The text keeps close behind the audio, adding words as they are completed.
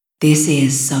This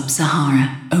is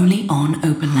Sub-Sahara, only on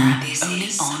Open Lab. Only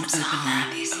on Open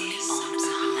Lab.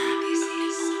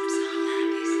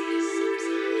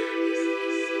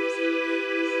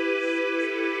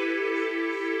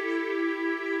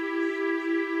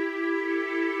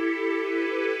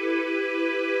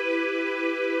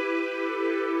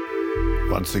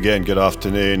 Once again, good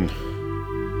afternoon,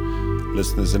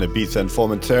 listeners in Ibiza and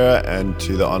Formentera, and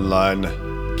to the online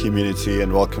community,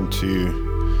 and welcome to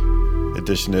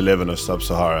edition 11 of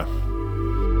Sub-Sahara.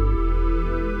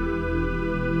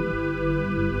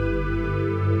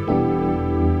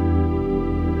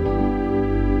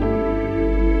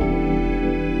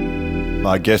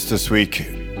 My guest this week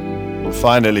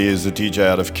finally is a DJ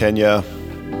out of Kenya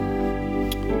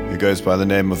who goes by the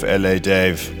name of LA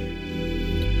Dave.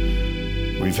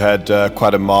 We've had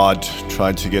quite a mad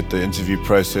trying to get the interview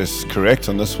process correct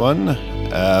on this one.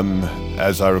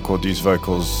 As I record these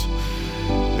vocals,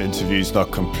 the interview's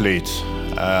not complete.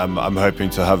 I'm hoping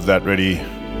to have that ready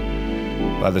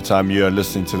by the time you are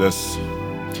listening to this.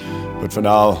 But for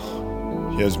now,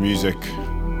 here's music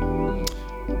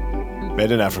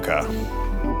made in Africa.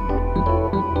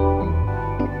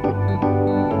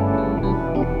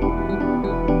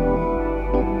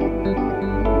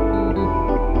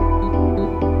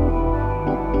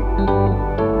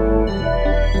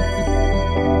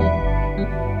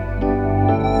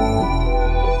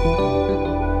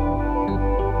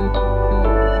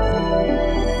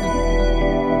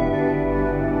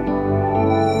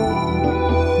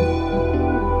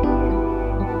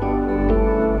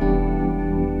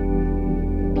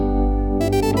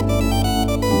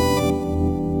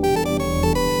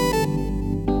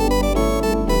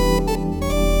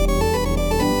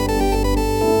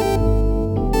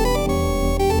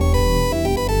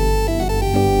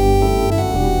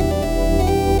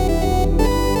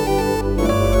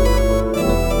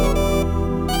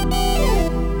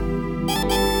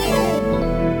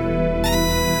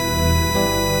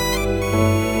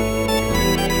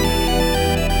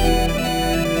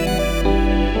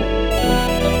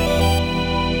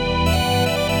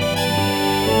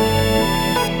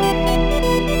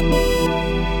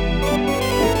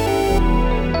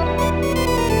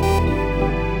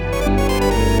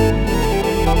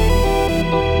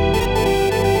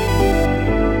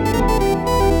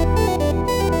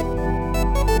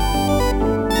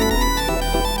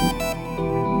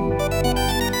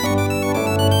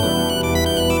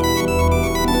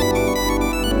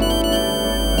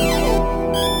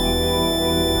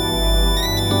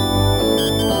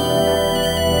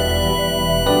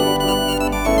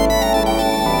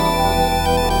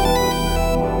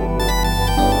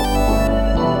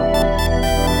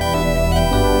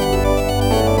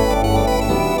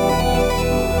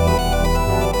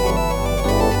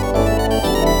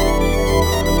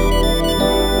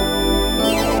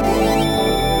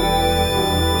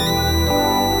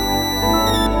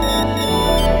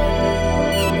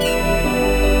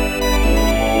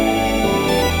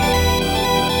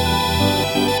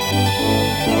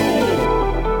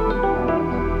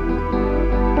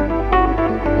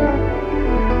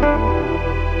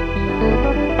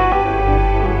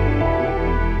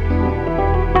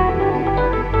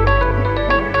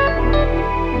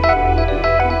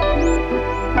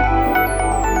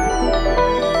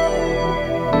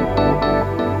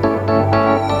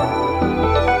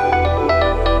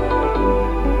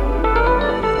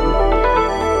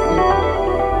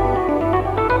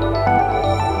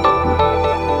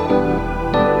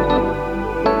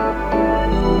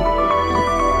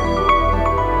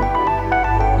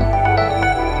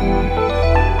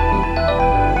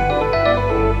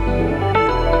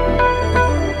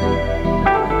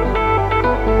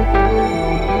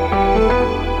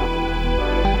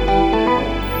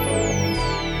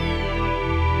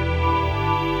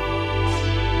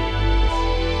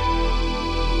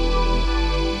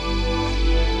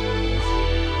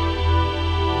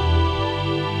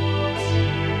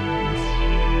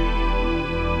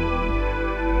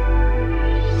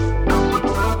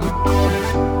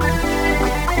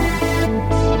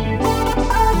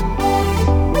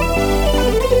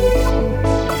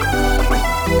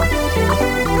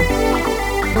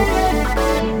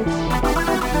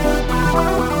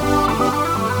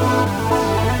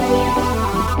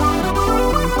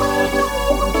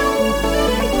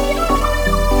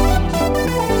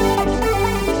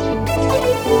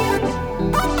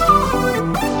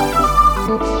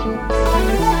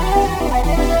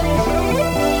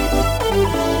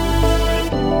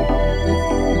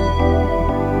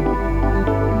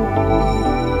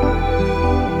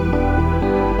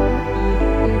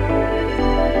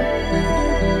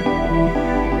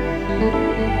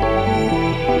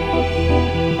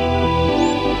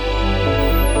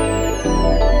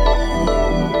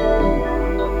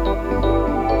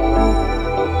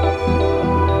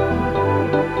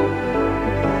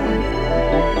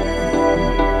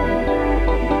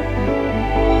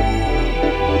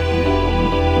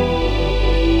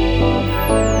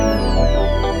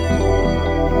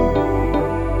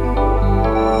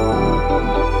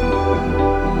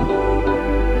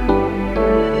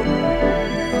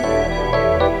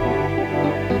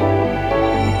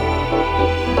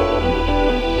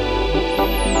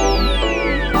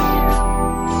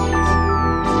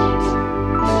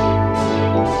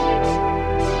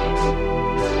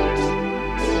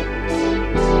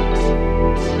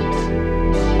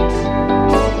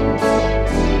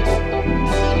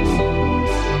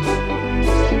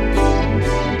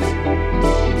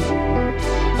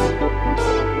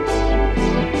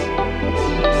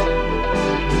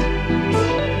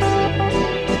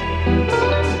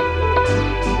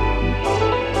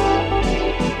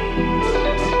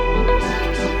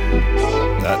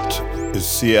 is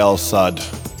CL Sad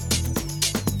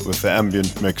with the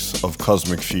ambient mix of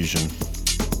Cosmic Fusion.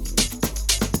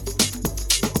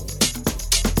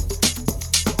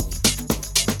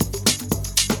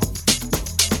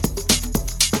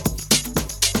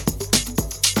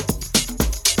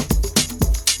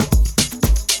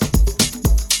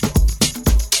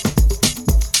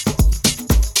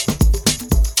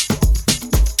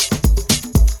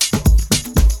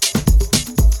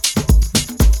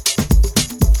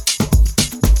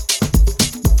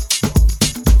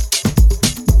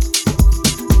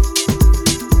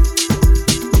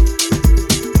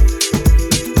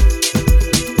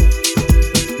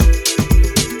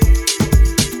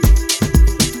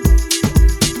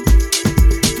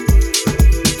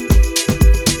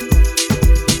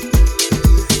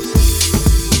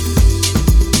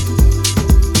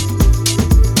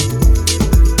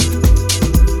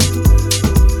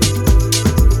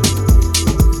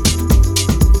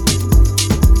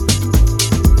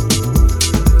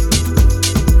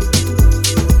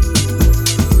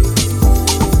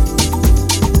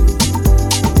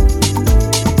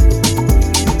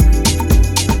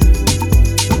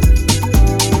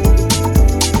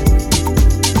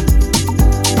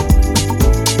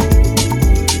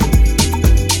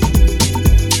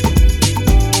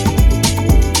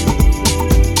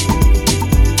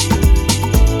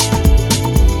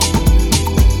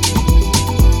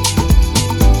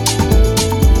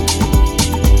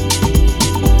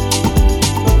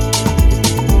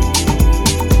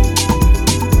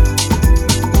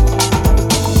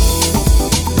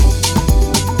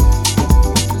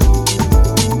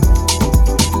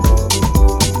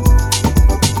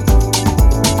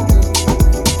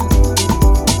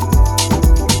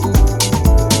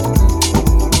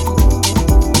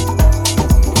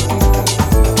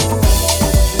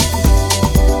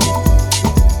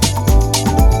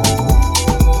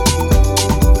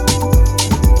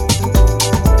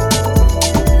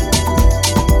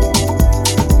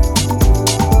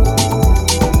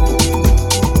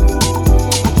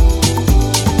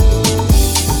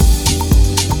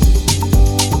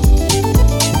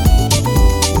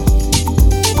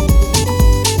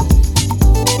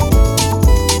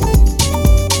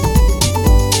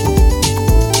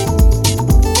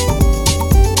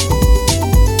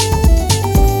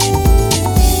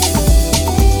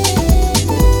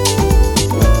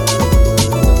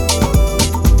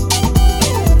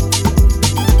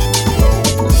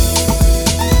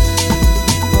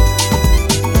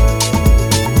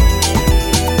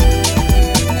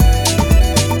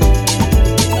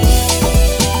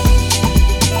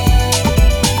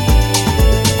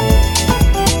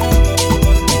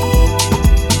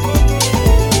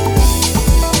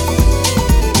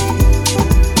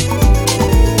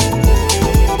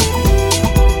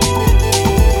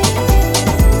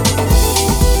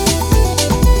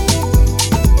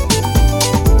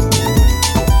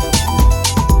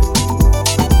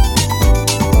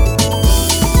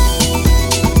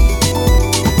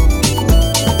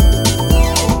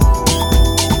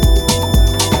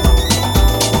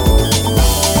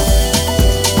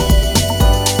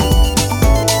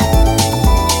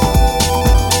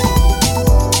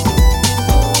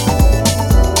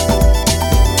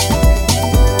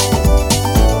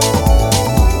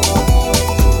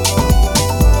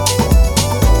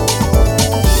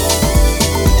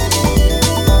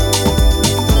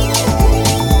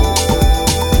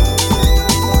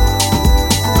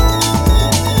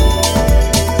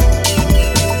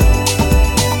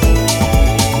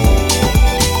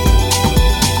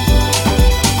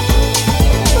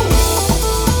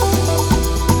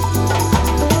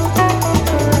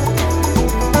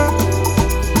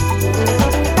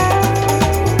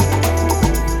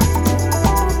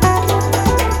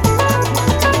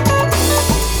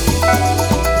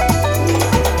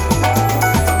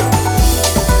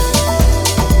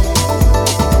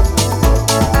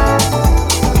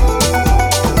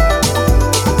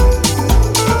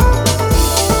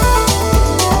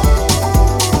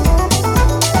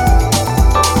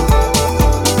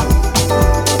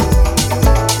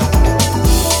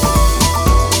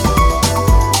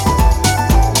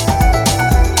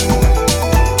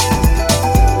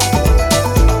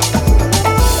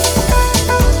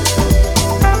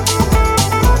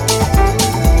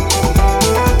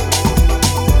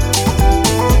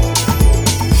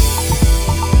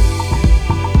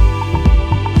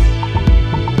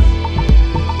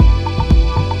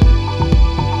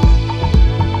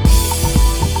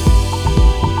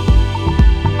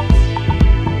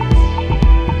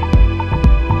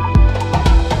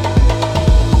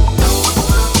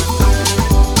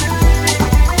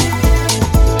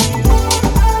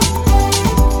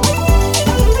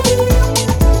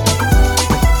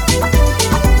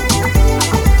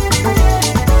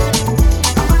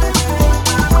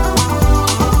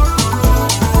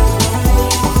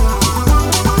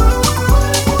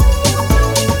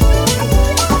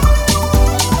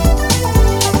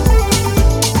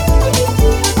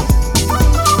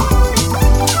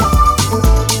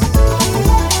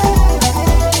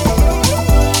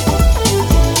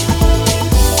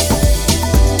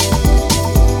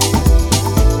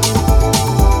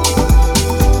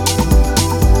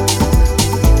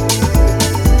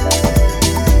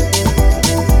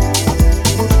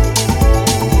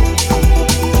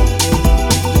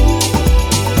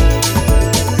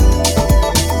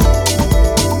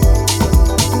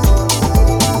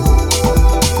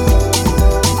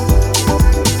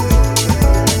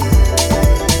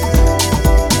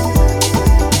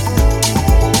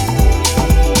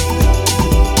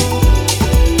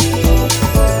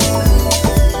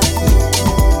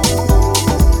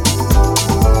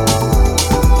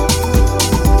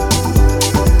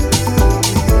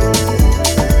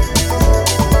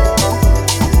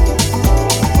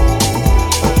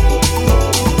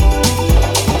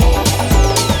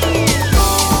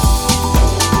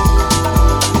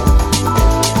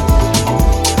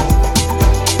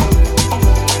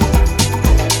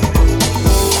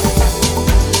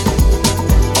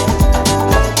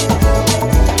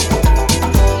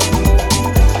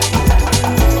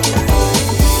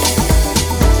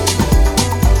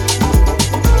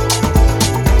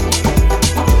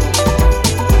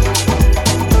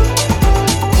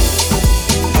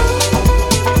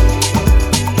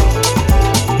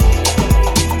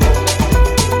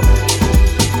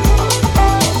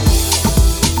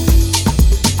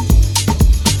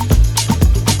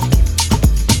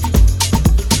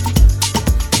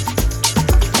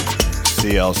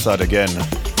 the L side again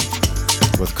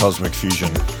with Cosmic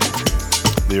Fusion,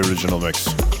 the original mix.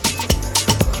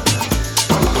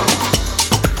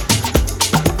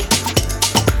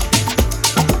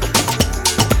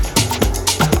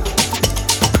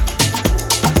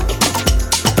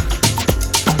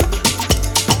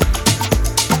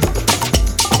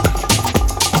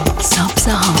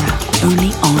 Sahara,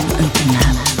 only on Open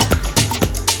Lab.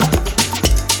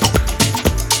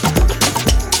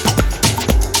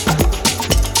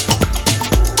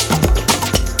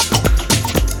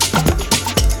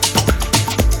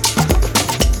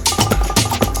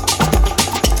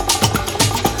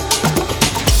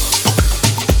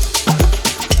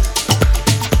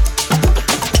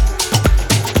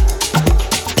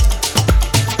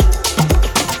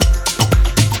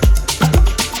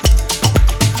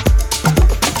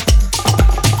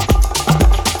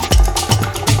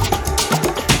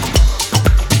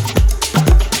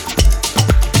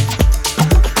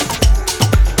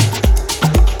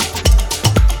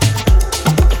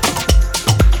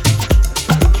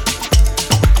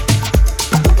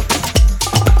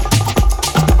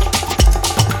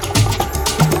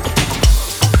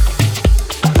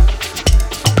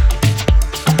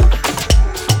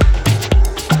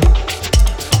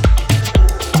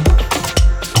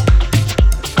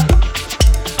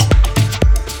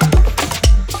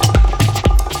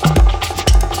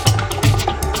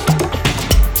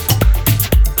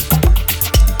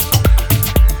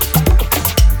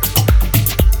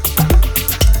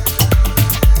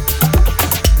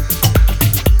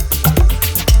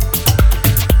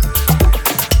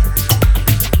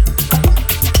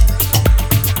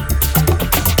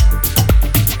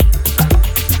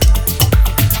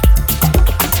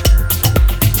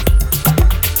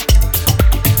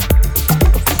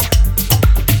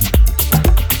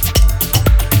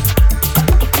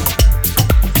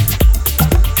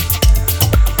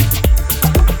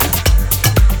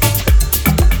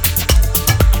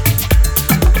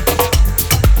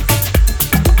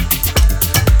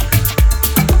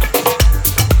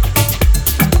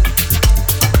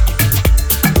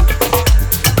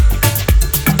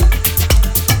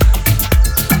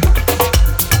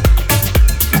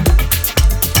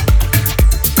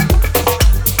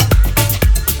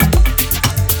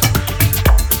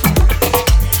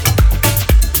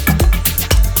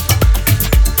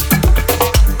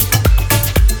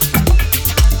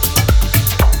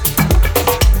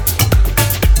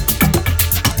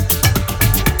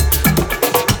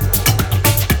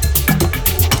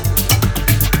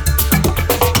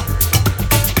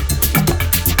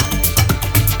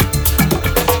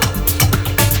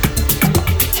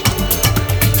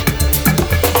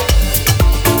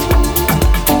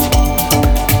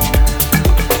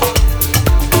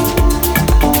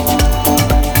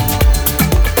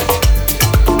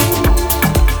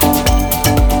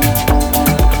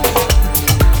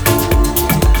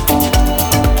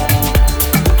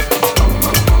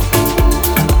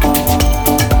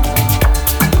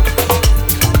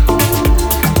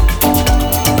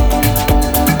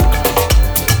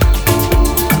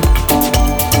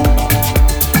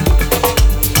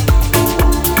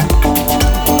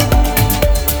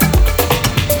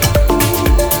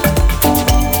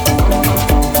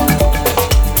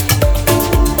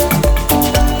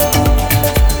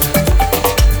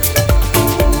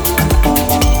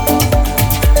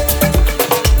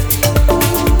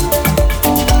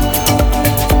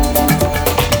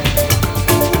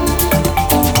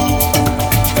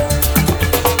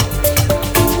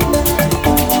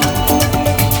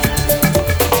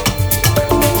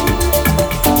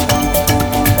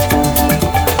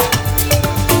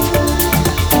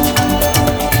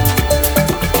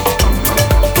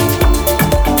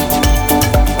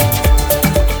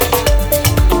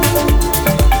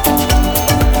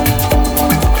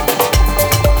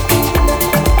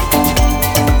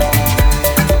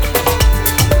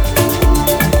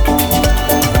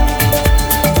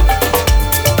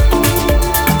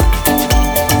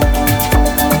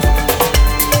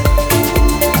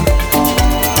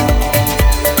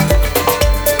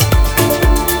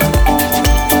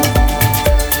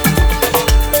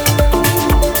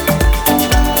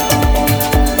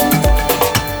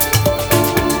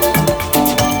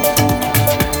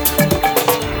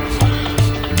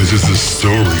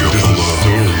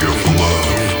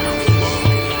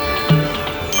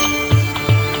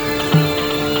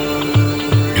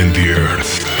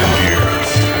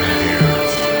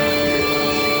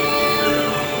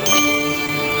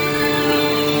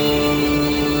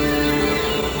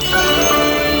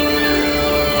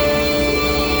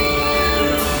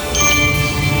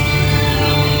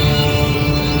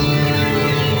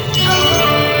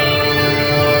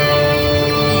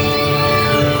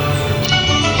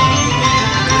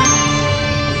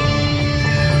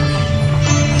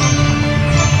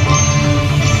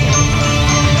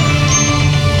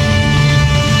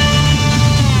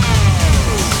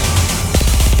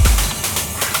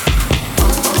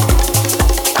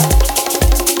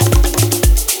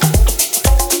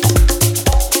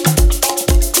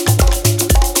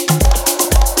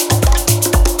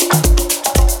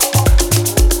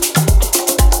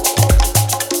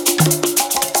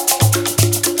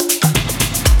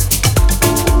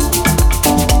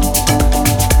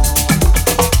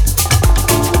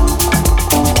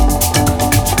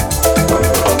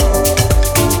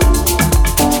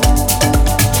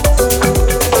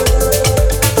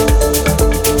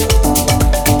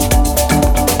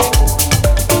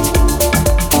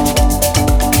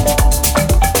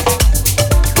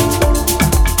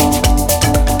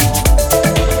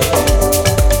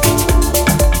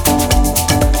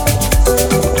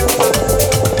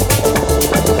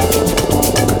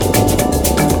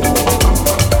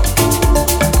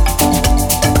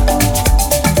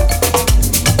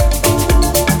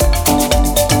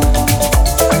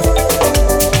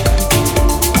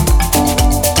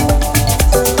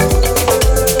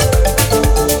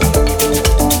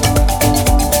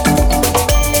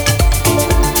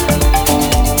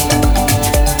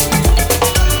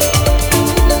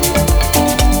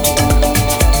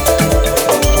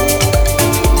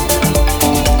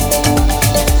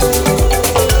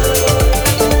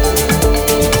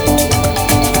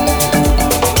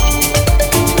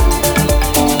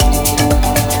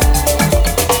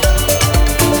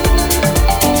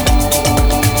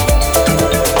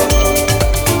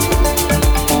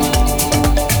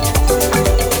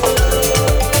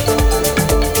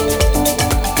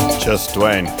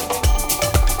 Dwayne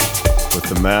with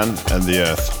The Man and the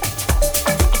Earth.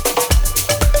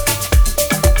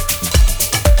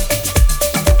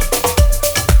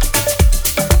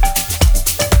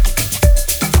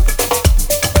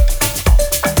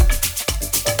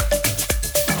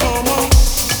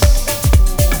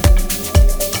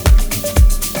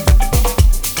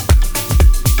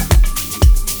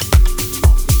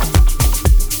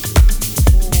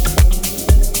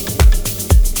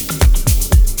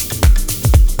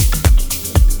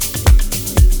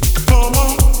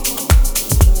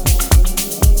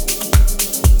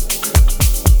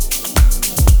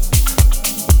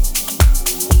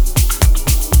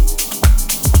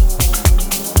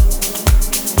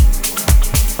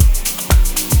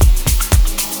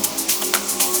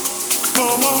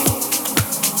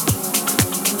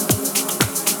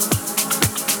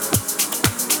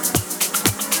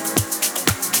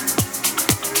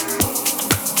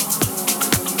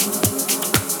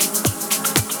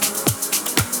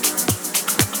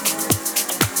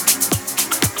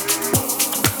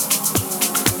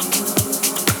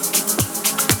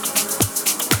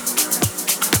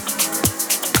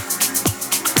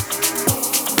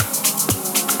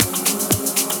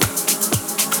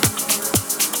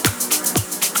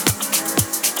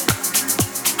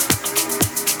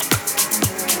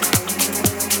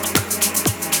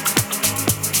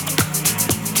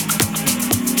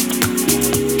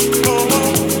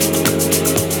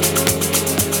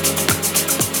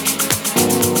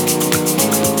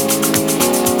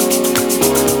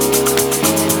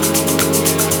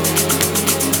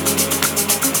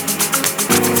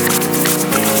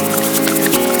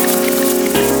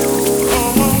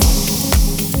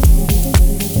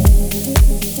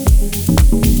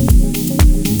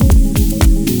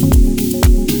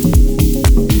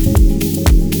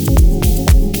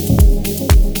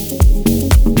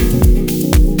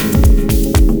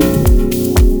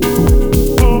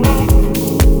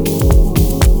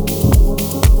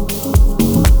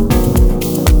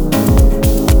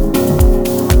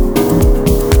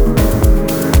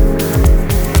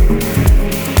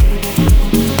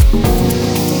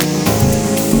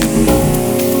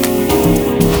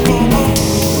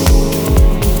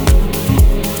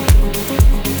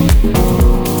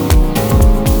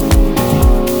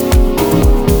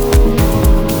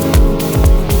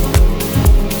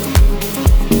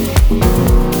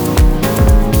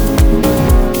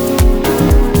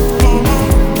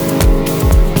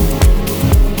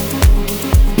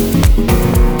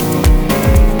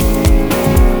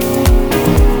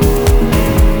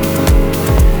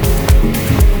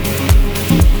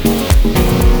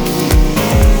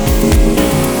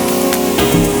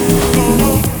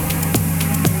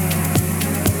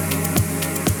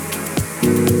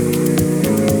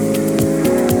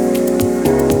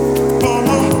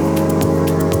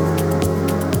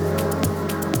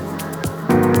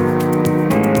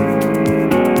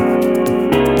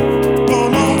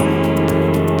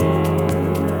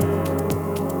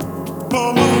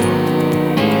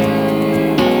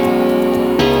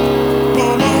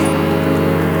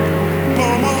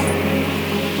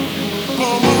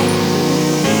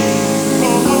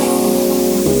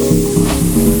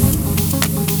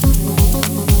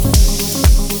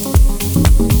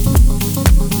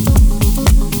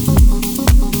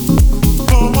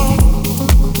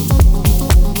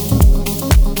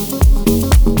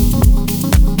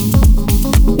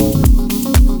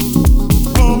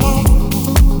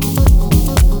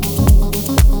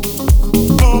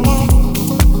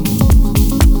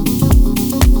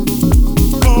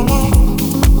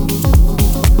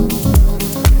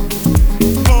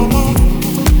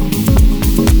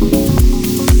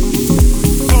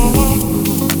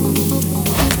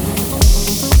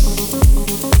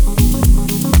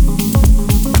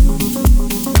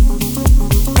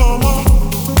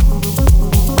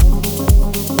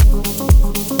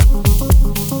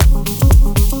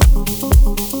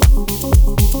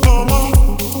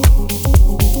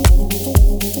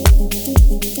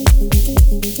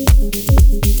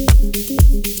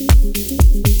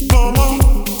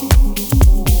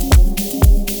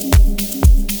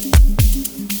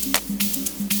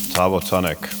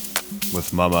 Tonic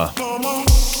with Mama.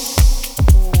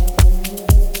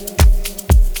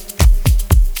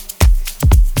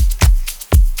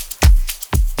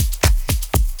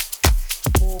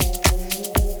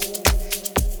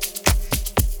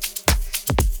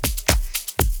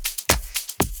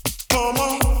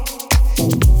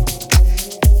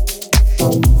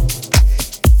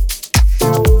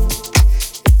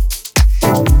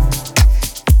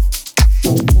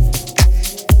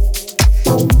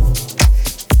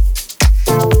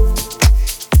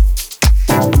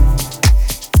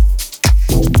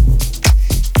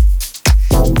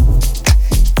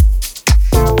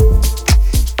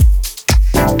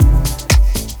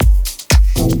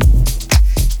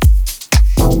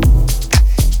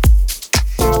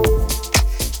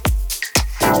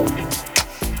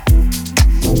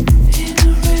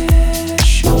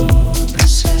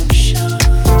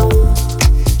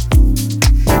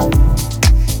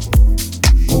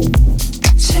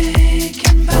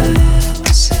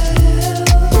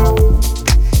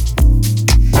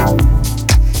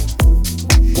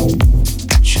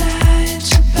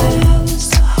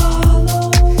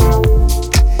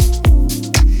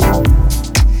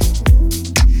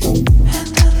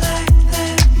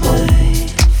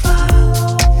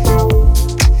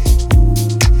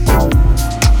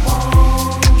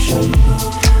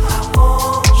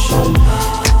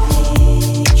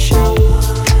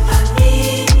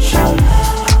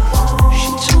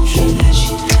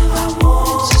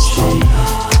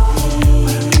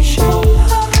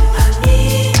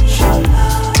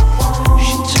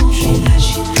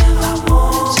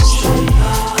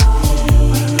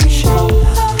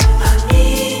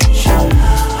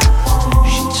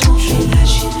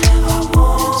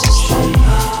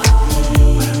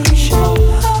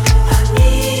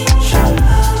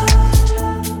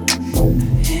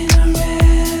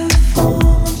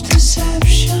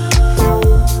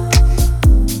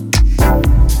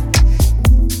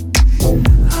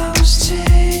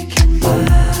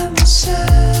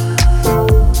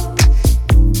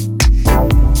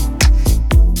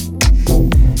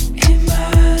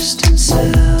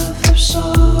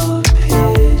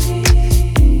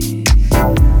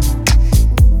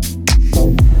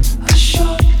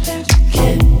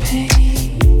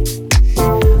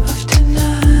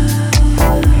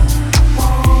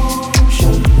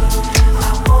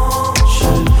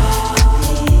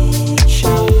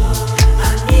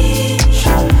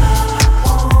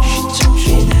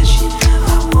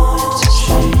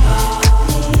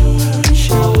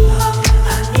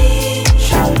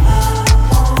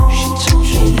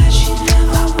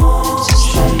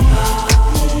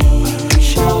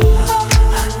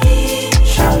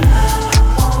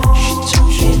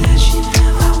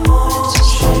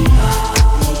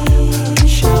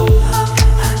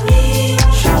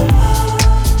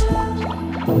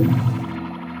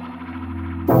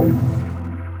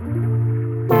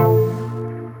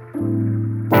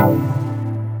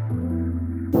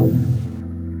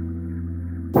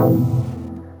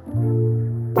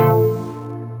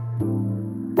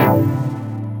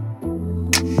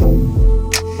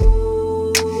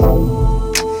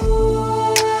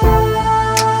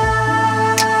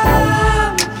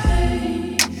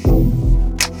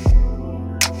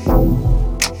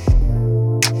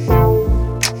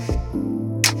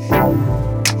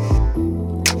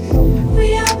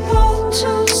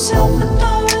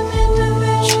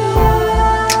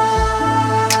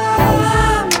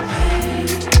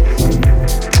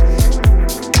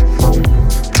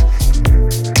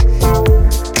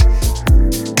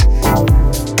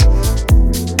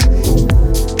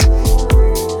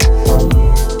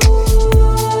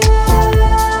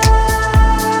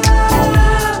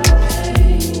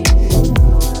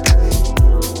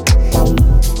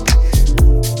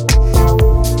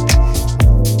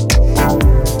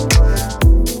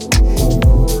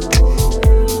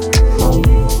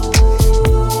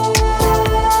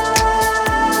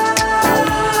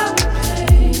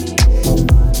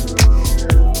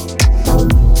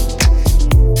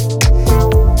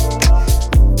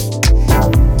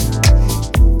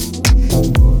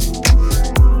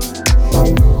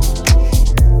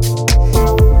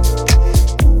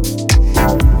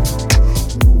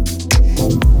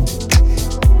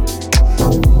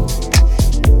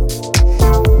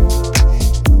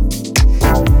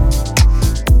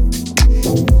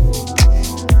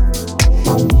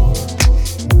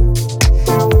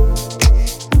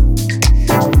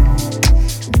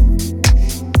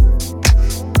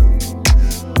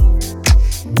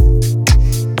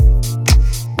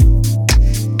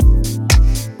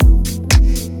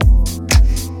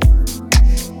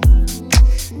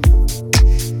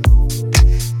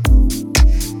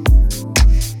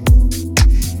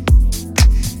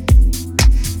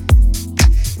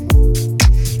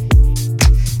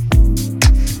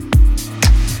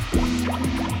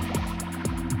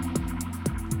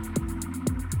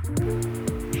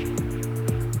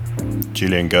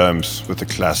 Julian Gomes with the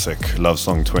classic Love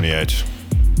Song 28.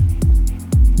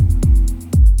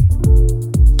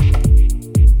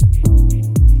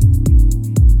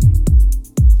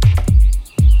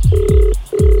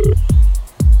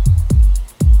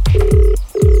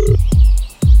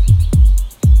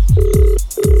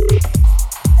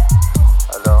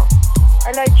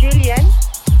 Hello, Julian.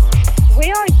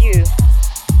 Where are you?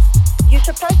 You're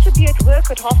supposed to be at work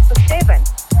at 7:30.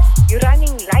 You're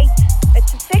running late.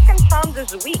 It's the second time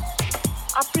this week.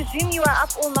 I presume you are up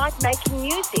all night making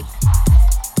music.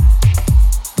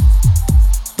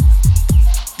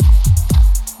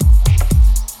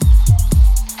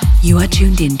 You are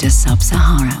tuned in to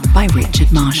Sub-Sahara by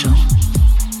Richard Marshall.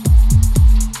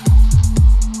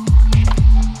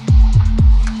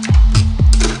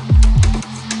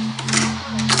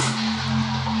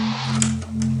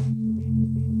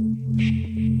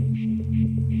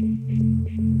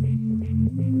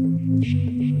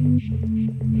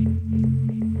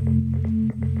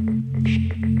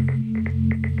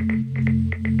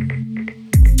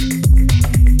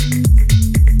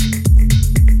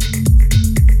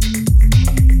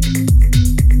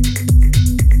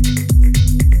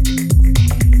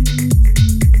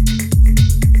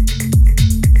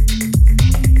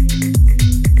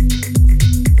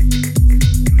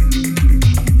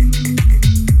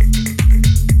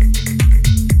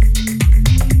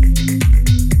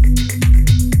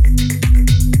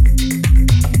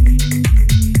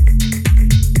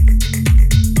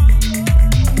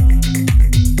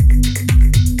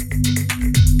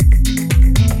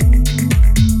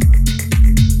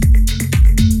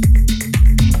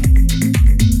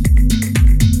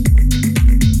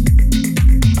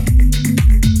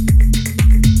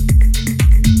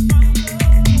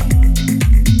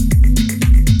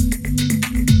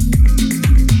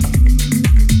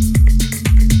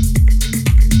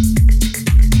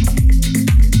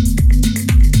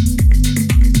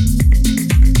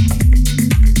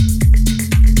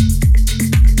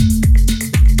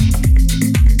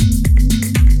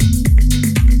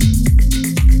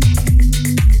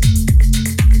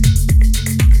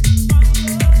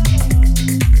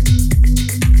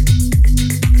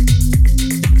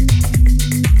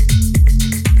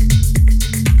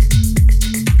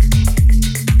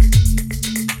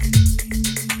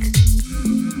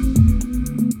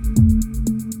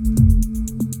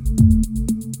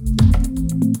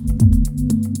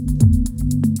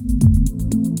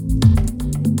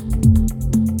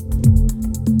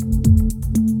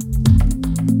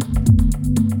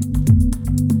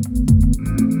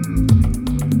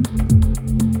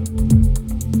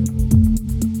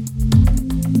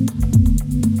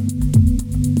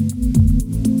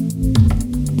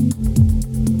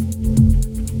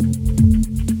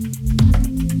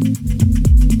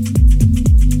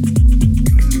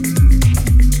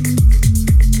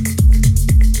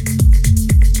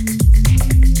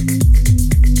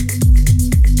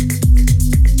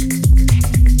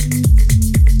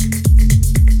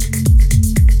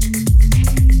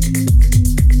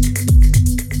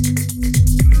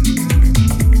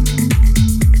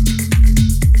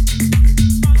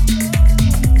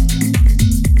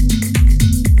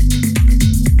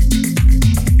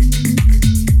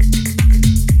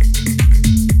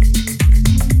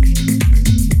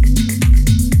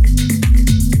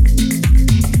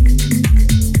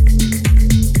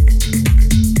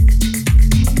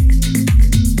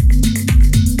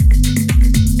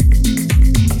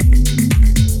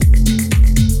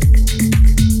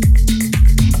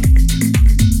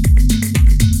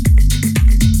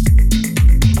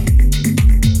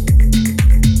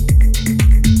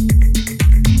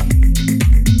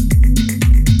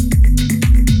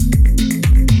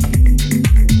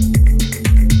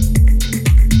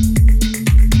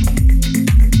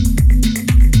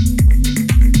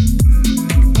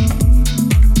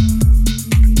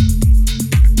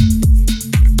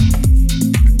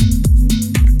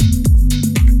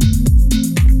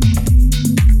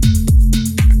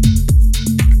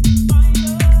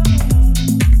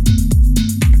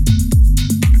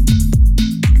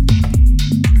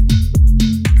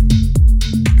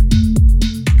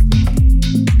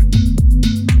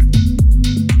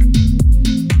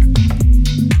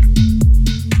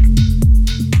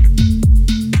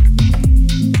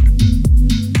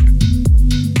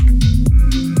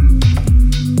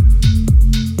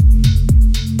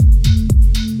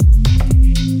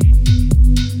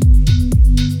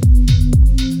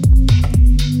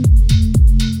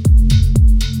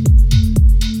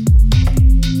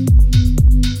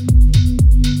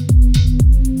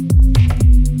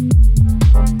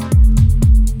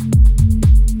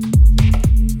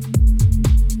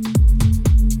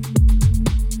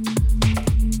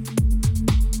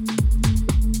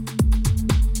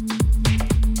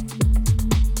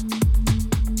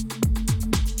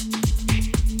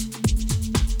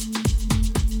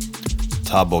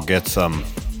 Tabo Get Some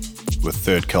with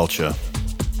Third Culture.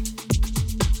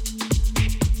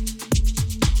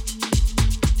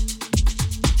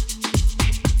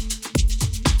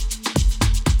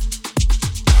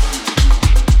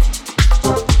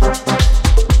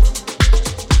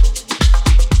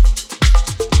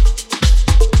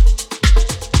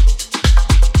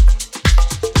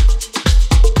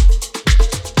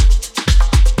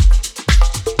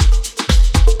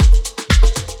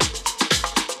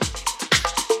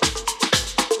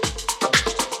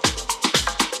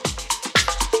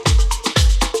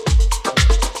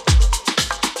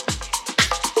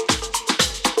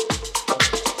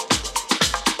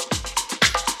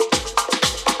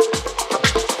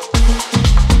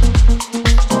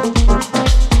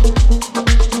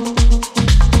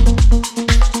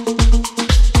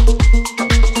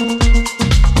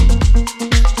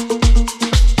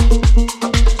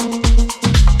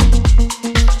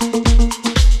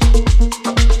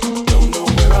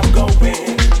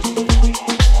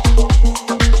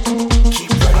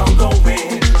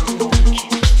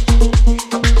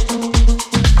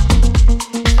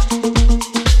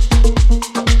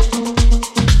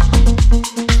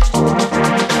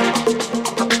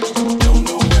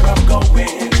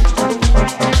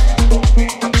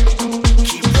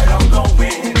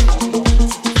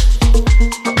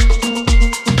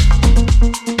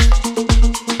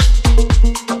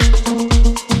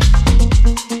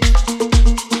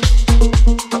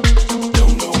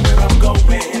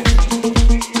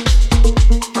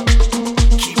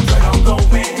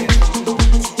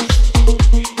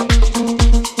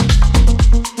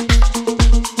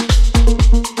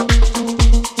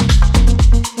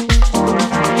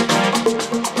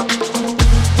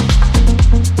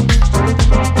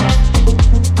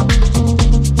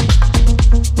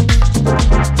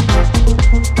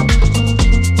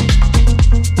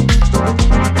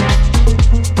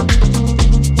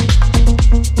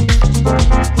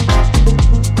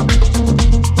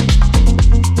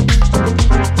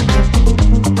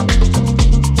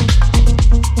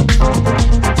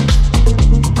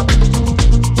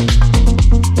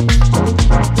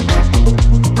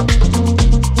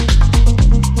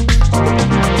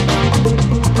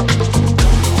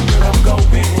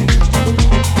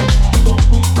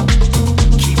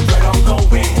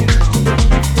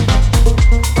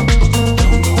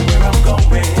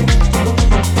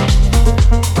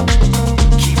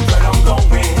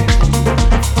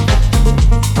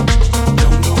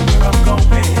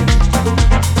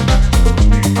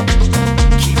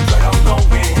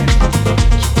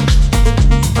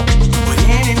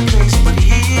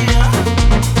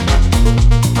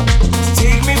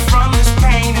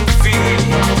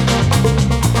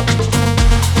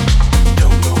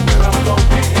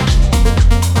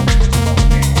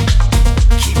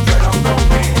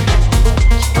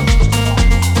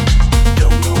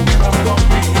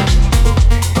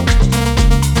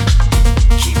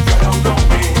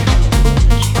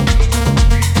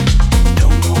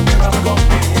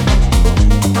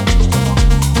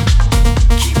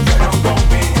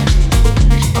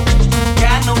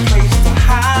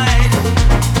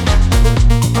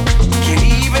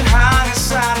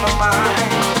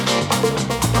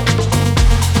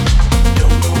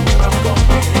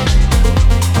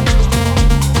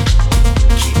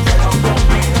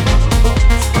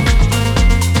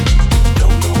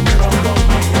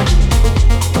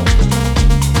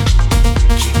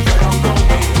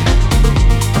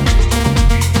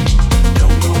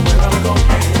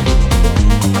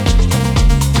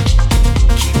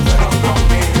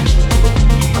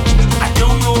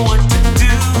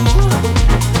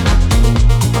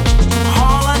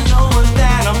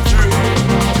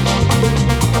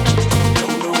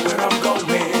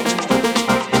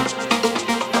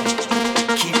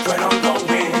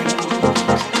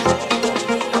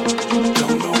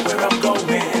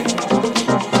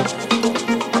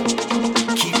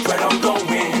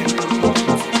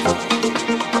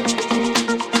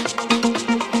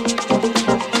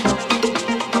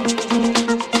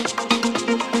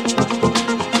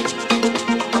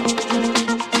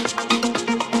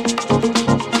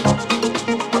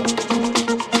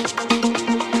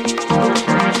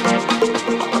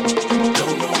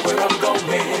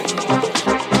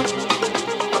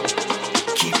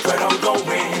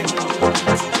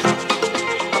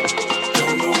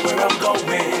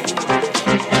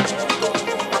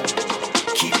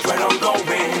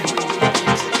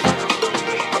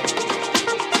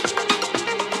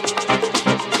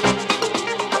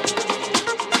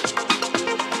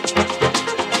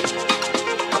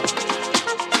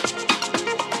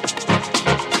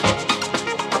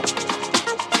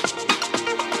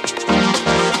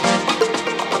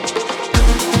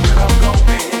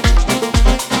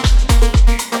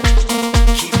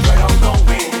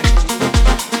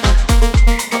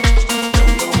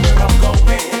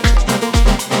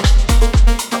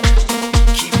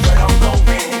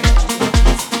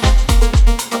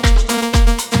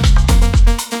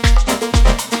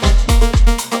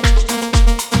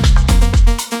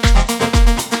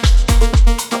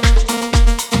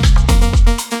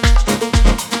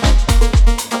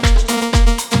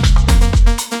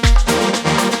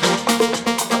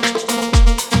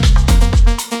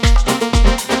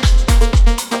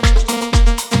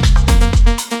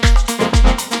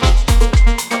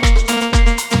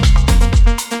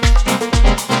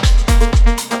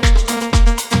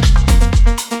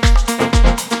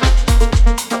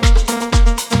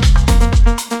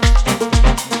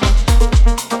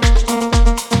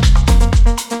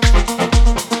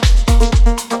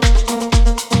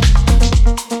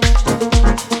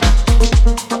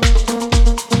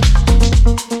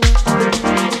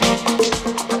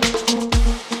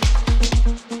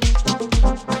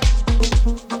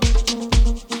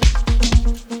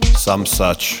 Some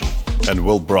Such, and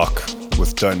Will Brock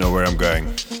with Don't Know Where I'm Going.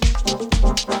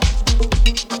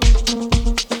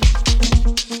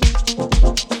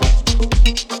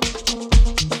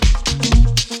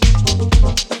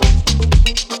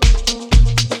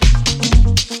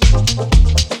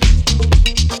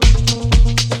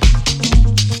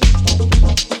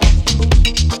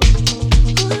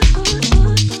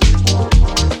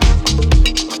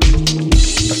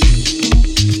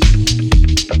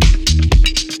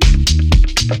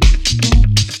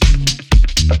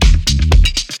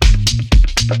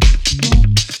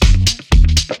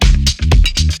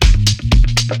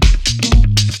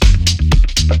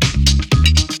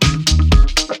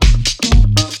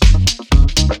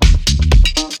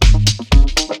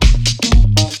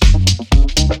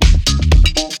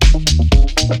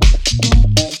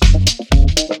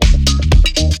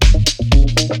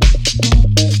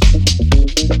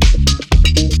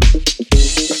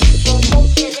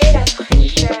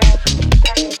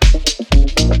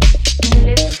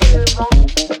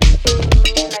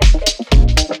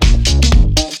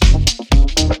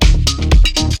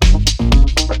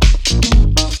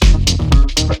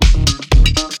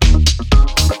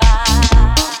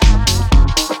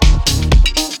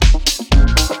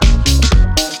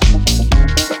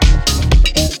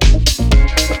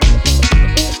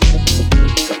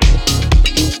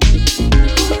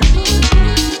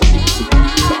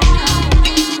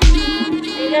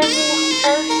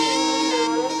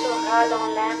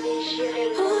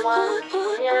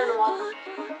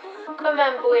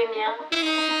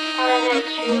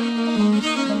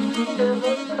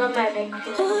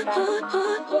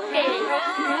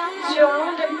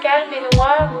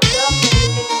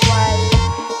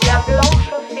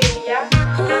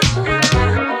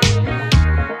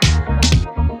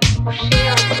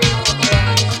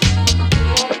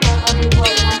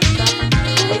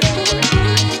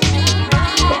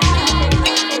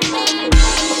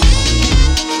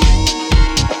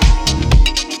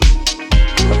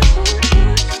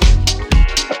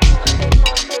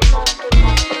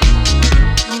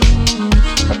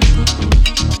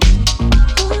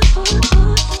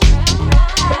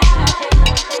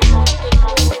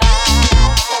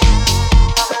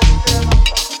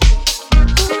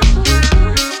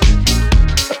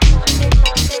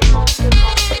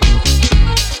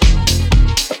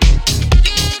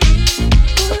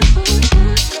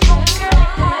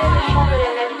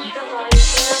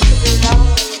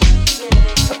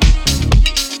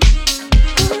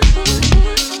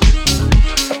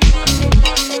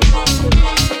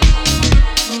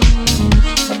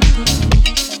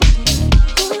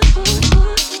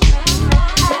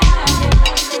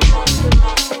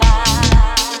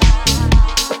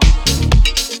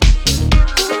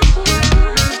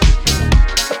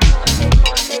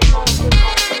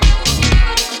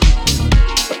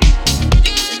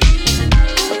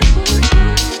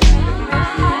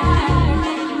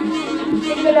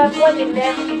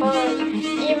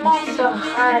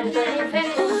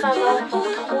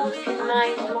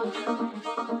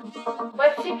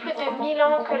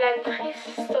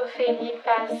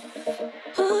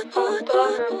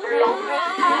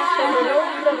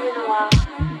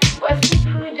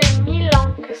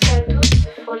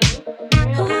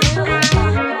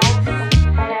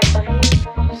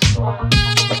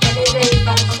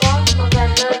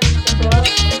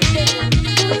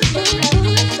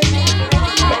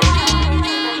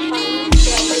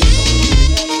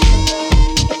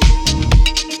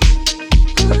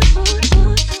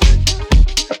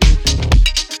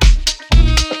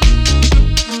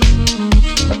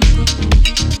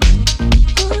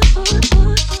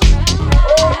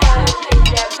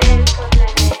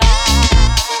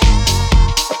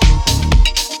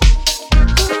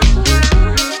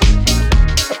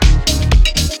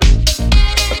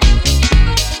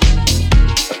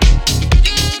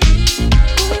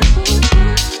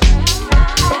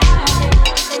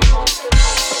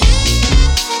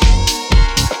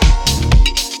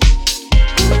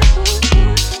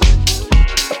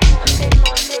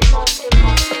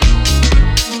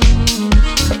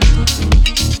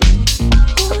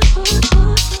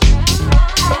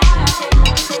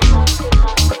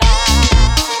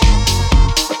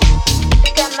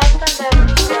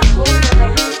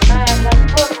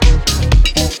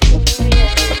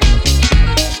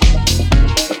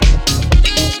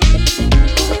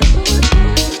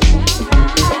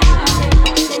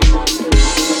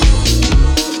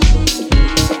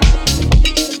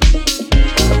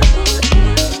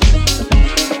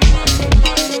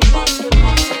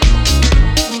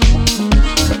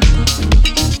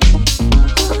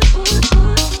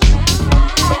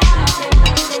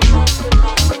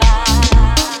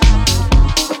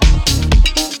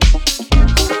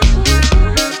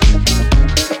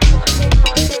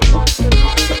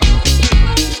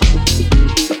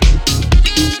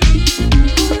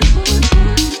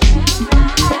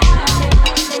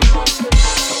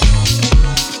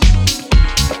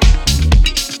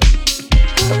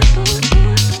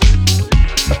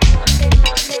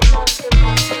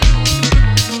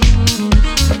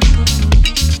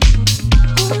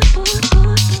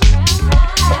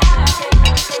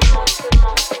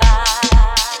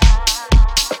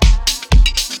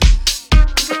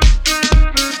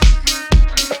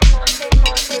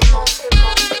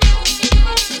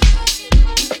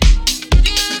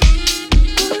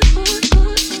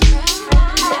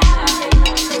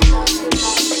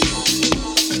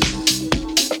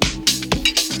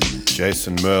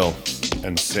 Jason Merle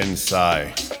and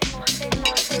Sensai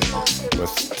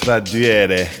with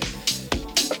Traduere.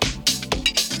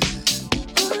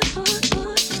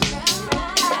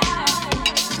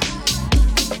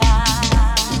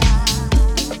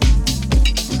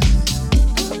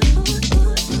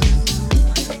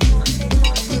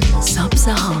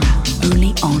 Sahara,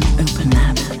 only on Open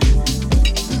Lab.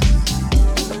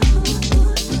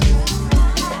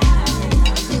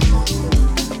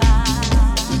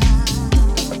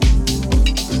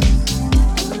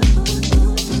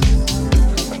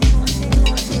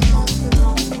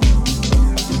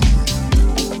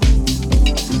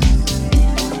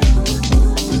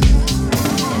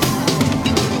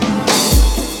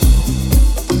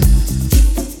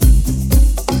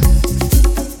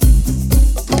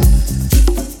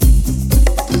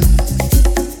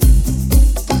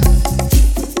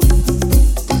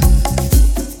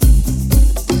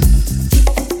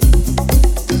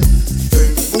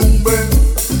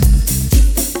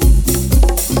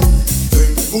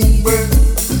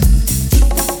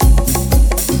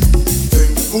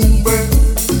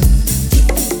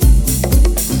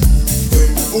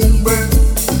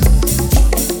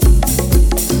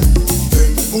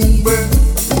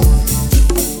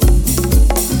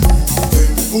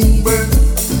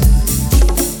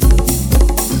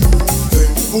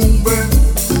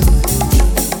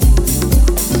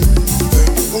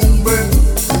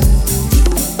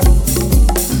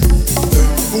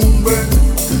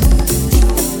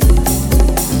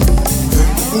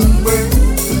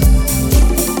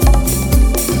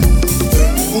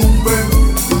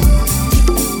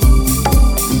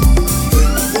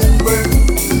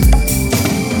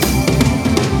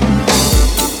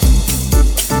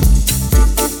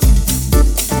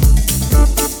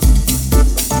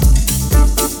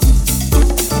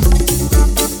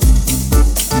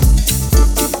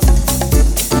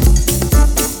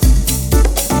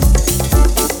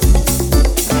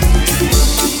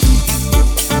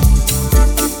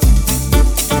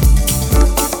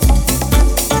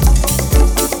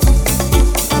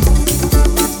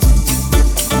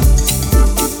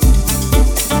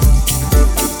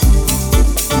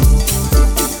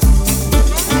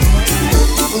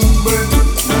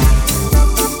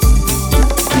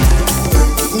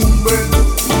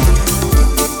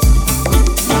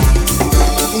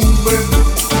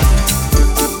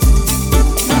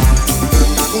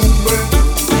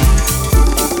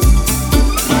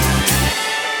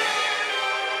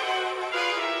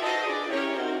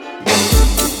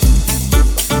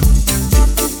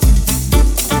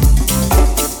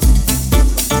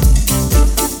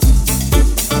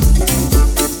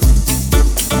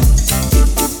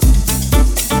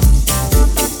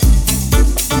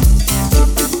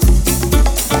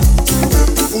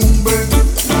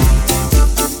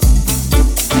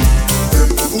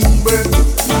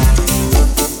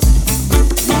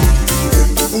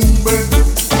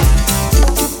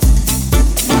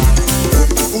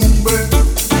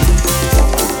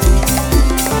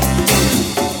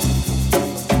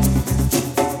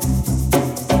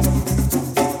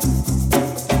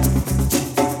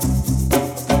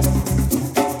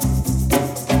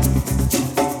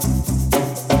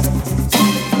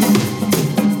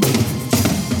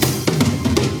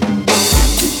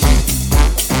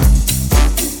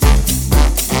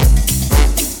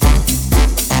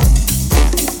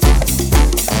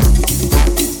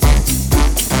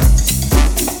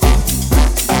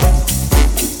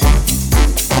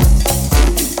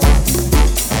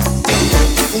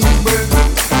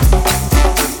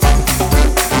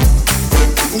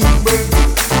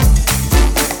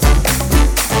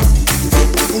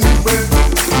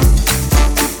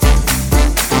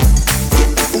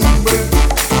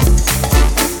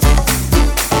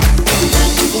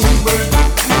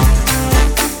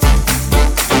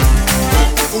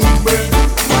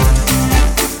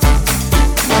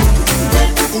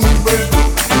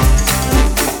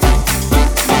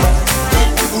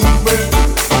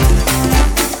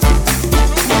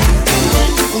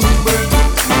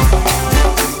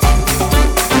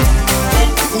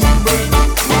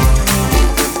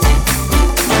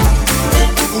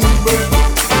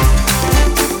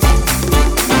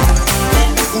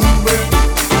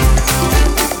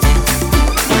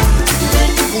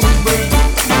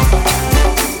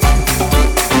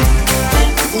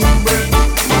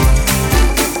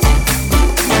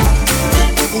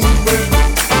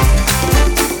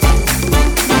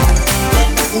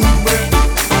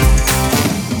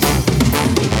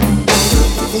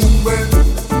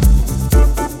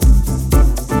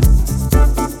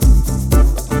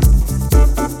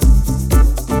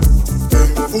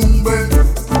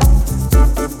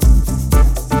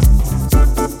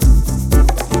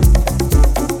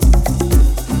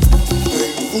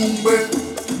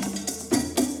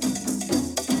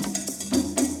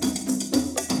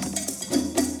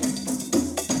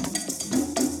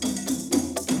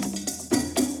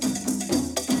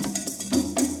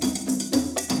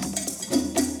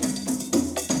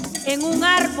 En un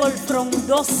árbol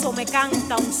frondoso me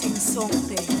canta un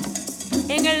sinsonte.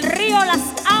 En el río las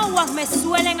aguas me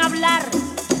suelen hablar.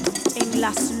 En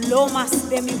las lomas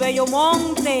de mi bello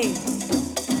monte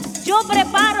yo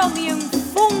preparo mi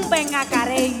enfumbe en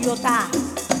acareyota,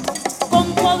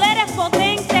 con poderes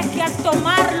potentes que al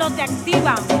tomarlo te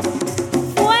activan,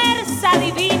 fuerza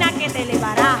divina que te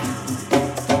elevará.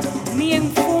 Mi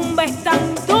enfumbe es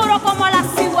tan duro como la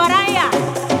ciguaraya,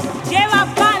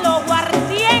 lleva palo,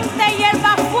 aguardiente,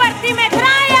 hierba fuerte y metralla.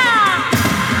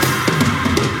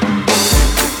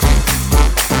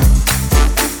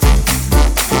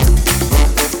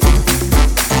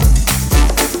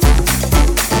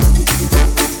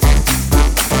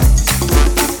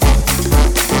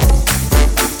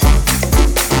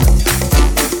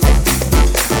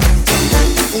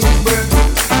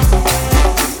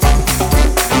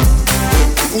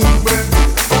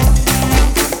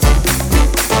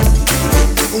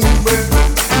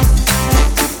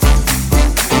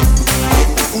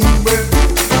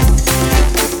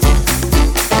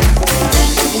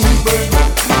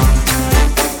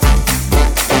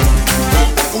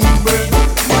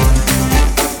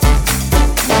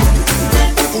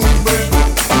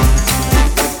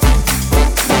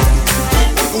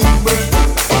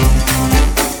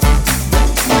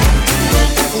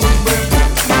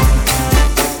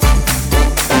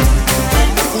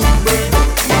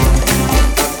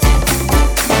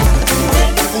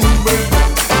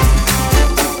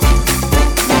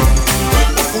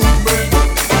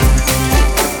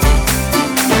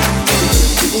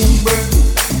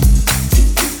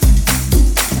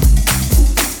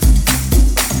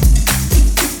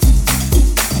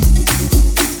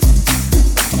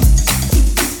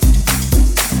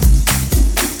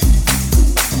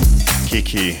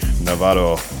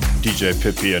 Navarro, DJ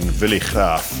Pippi and Willy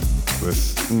Graaf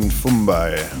with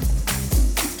Nfumbai.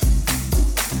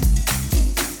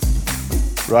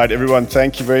 Right, everyone,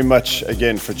 thank you very much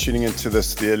again for tuning into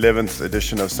this, the 11th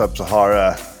edition of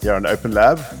Sub-Sahara here on Open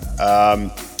Lab.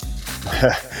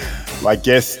 My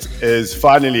guest is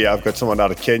finally, I've got someone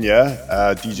out of Kenya.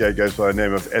 DJ goes by the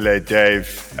name of LA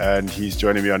Dave, and he's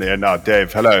joining me on air now.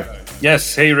 Dave, hello.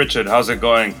 Yes, hey Richard, how's it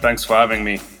going? Thanks for having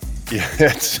me. Yeah,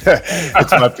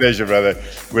 it's my pleasure, brother.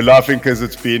 We're laughing because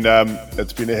it's been a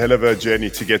hell of a journey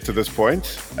to get to this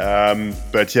point.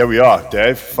 But here we are,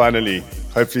 Dave, finally.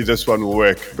 Hopefully this one will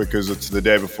work because it's the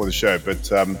day before the show. But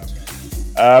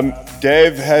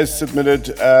Dave has submitted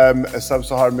a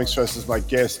Sub-Saharan mix for us as my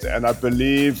guest. And I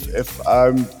believe, if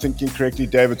I'm thinking correctly,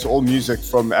 Dave, it's all music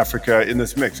from Africa in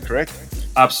this mix, correct?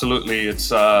 Absolutely.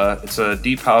 It's a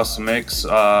deep house mix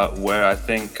where I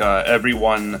think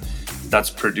everyone that's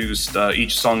produced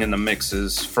each song in the mix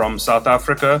is from South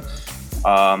Africa.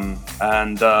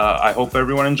 And I hope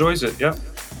everyone enjoys it, yeah.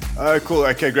 Oh, cool.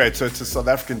 Okay, great. So it's a South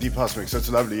African deep house mix. That's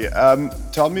lovely.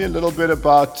 Tell me a little bit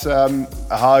about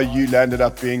how you landed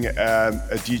up being a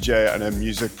DJ and a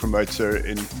music promoter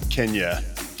in Kenya.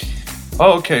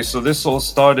 Oh, okay. So this all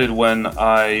started when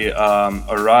I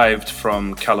arrived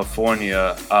from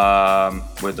California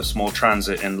with a small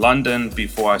transit in London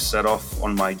before I set off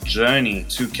on my journey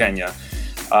to Kenya.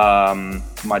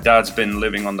 My dad's been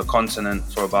living on the continent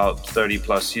for about 30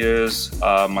 plus years.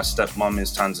 My stepmom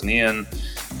is Tanzanian.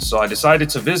 So I decided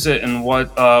to visit, and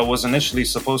what was initially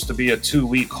supposed to be a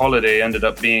 2-week holiday ended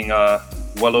up being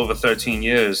well over 13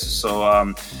 years. So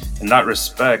in that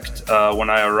respect, when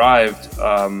I arrived,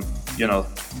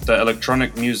 the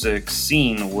electronic music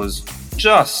scene was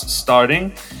just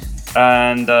starting,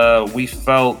 and we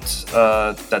felt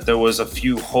that there was a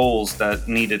few holes that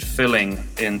needed filling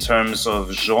in terms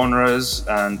of genres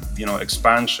and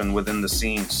expansion within the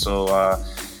scene. So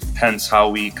hence how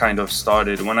we kind of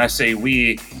started. When I say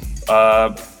we,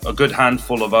 a good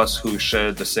handful of us who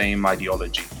shared the same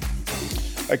ideology.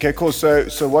 Okay, cool.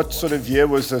 So what sort of year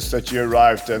was this that you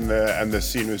arrived and the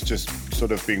scene was just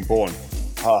sort of being born?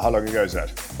 How long ago is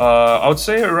that? I would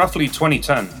say roughly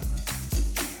 2010.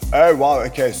 Oh wow!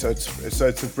 Okay, so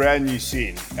it's a brand new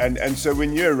scene. And so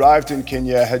when you arrived in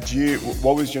Kenya,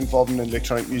 what was your involvement in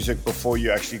electronic music before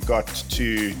you actually got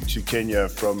to Kenya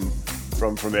from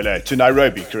LA to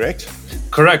Nairobi?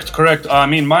 Correct. I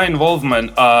mean, my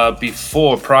involvement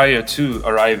prior to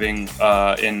arriving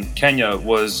in Kenya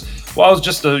was, well, I was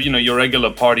just your regular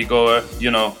party goer,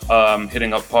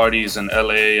 hitting up parties in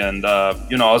LA, and I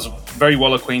was very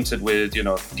well acquainted with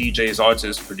DJs,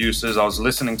 artists, producers. I was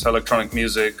listening to electronic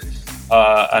music,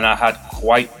 and I had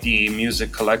quite the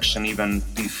music collection even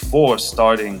before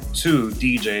starting to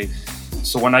DJ.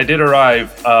 So when I did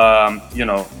arrive, I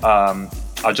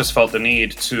just felt the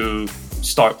need to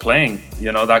start playing.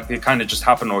 That it kind of just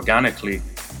happened organically.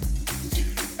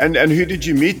 And who did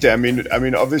you meet there? I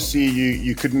mean, obviously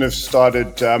you couldn't have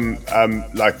started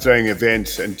like throwing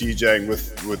events and DJing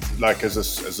with like as a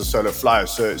solo flyer.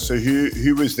 So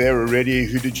who was there already?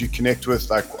 Who did you connect with?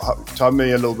 Like, tell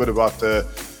me a little bit about the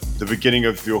beginning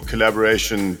of your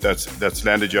collaboration that's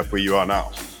landed you up where you are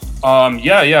now.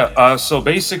 So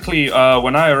basically,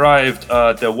 when I arrived,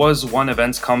 there was one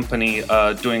events company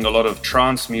doing a lot of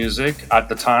trance music at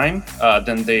the time.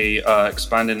 Then they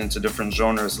expanded into different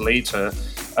genres later,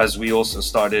 as we also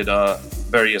started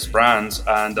various brands.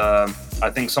 And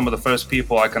I think some of the first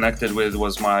people I connected with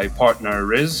was my partner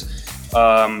Riz,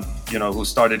 who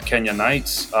started Kenya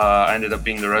Nights. I ended up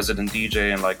being the resident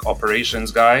DJ and like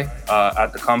operations guy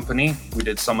at the company. We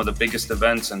did some of the biggest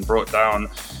events and brought down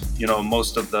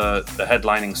most of the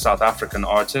headlining South African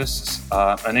artists.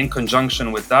 And in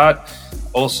conjunction with that,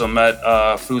 also met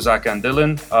Fuzak and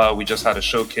Dylan. We just had a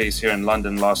showcase here in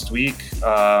London last week.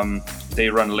 They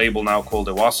run a label now called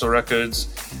Ewaso Records.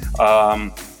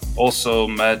 Also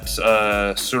met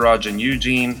Suraj and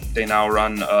Eugene. They now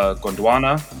run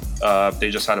Gondwana. They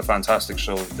just had a fantastic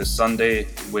show this Sunday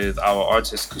with our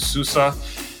artist Kususa.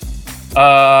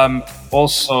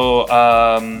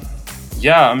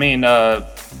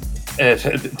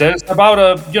 There's about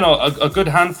a good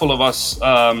handful of us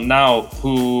now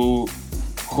who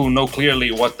know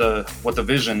clearly what the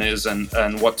vision is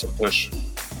and what to push.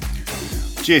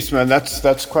 Jeez, man,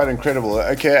 that's quite incredible.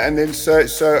 Okay, and then so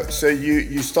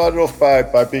you started off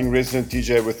by being resident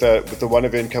DJ with the one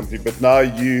event company, but now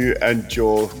you and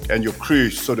your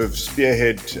crew sort of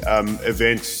spearhead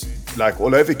events like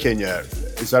all over Kenya.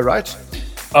 Is that right?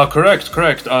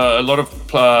 Correct. A lot of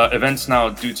events now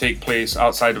do take place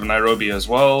outside of Nairobi as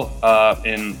well,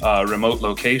 in remote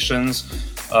locations.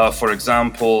 For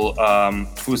example,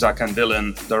 Fuzak and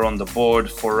Dylan, they're on the board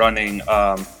for running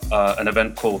an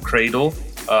event called Cradle.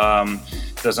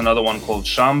 There's another one called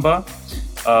Shamba,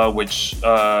 which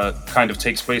kind of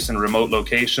takes place in remote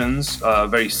locations.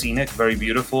 Very scenic, very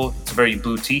beautiful. It's very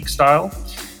boutique style.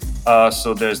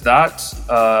 So there's that.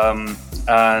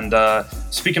 And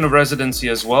speaking of residency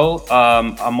as well,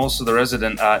 I'm also the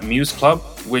resident at Muse Club,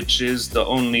 which is the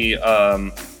only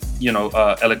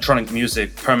electronic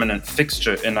music permanent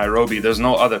fixture in Nairobi. There's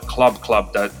no other club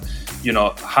that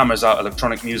hammers out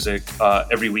electronic music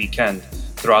every weekend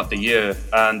throughout the year.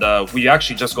 And we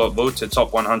actually just got voted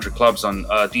top 100 clubs on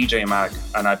DJ Mag,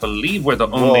 and I believe we're the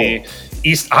only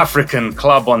East African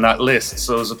club on that list,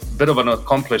 so it's a bit of an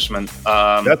accomplishment.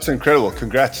 That's incredible.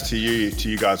 Congrats to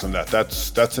you guys on that.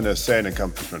 That's an insane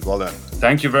accomplishment. Well done.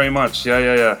 Thank you very much.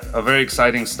 Yeah. Very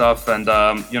exciting stuff. And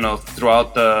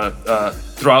throughout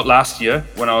last year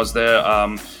when I was there,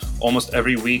 almost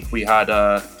every week we had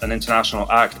an international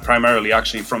act, primarily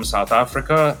actually from South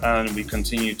Africa, and we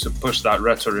continue to push that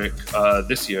rhetoric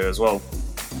this year as well.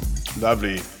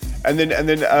 Lovely. And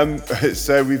then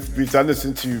so we've done this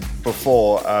interview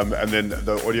before, and then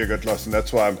the audio got lost, and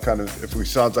that's why I'm kind of, if we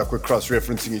sound like we're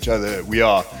cross-referencing each other, we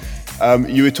are.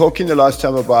 You were talking the last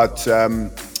time about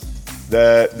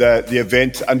the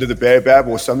event under the baobab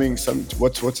or something.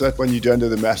 What's that one you do under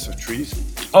the massive trees?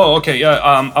 Oh, okay, yeah.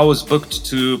 I was booked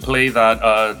to play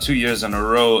that 2 years in a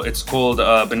row. It's called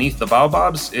Beneath the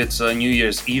Baobabs. It's a New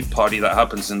Year's Eve party that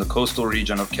happens in the coastal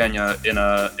region of Kenya in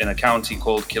a county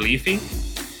called Kilifi.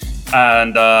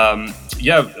 And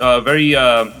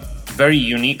very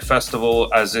unique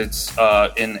festival, as it's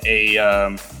in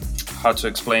a how to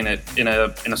explain it, in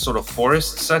a sort of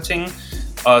forest setting.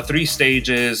 3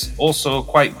 stages, also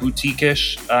quite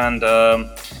boutique-ish, and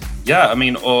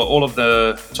all of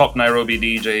the top Nairobi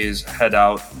DJs head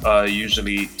out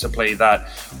usually to play that.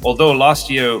 Although last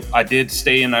year I did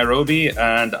stay in Nairobi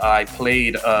and I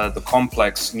played the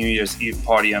Complex New Year's Eve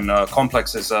party, and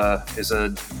Complex is a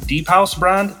deep house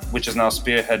brand which is now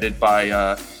spearheaded by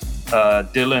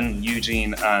Dylan,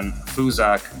 Eugene, and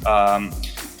Fuzak.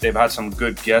 They've had some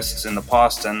good guests in the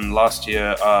past, and last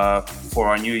year for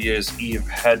our New Year's Eve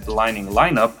headlining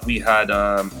lineup, we had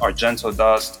Argento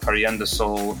Dust, Karienda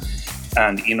Soul,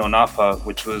 and Ino Napa,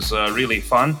 which was really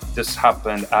fun. This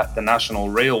happened at the National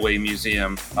Railway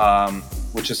Museum,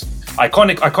 which is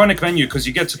iconic venue because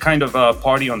you get to kind of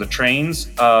party on the trains,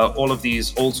 all of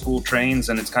these old school trains,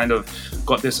 and it's kind of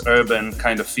got this urban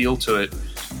kind of feel to it.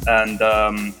 And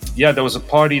there was a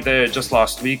party there just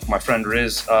last week. My friend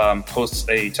Riz hosts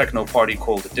a techno party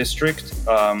called The District,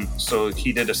 so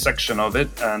he did a section of it,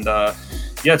 and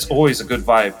it's always a good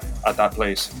vibe at that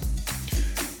place.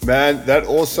 Man, that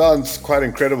all sounds quite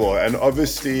incredible, and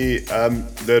obviously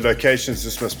the locations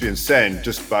just must be insane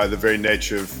just by the very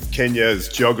nature of Kenya's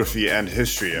geography and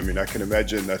history. I mean, I can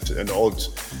imagine that an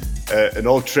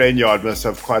old train yard must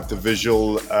have quite the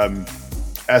visual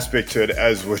aspect to it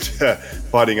as would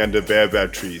partying under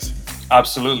baobab trees.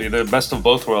 Absolutely, the best of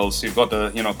both worlds. You've got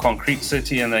the concrete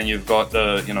city, and then you've got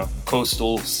the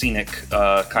coastal scenic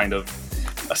kind of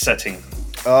a setting.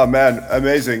 Oh man,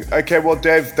 amazing. Okay, well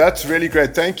Dave, that's really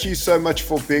great. Thank you so much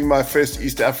for being my first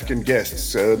East African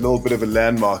guest. So a little bit of a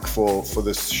landmark for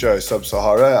this show,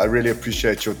 Sub-Sahara. I really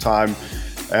appreciate your time,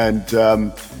 and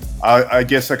I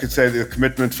guess I could say the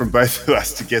commitment from both of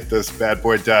us to get this bad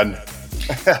boy done.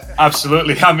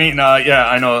 Absolutely. I mean,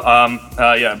 I know.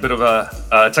 A bit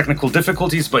of technical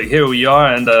difficulties, but here we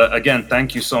are. And again,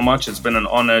 thank you so much. It's been an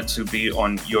honor to be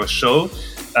on your show,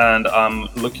 and I'm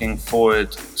looking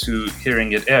forward to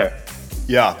hearing it air.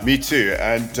 Yeah, me too.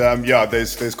 And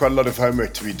there's quite a lot of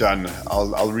homework to be done.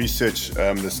 I'll research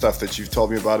the stuff that you've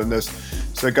told me about in this.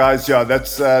 So guys,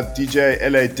 that's DJ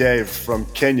LA Dave from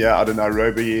Kenya out of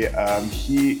Nairobi.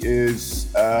 He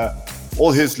is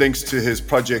all his links to his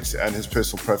projects and his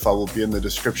personal profile will be in the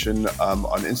description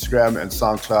on Instagram and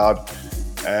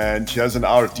SoundCloud. And he has an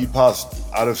hour of Deep House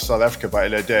out of South Africa by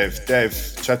LA Dave.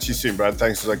 Dave, chat to you soon, bro.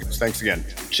 Thanks again.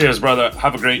 Cheers, brother.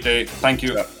 Have a great day. Thank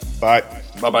you. Yeah. Bye.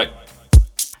 Bye-bye.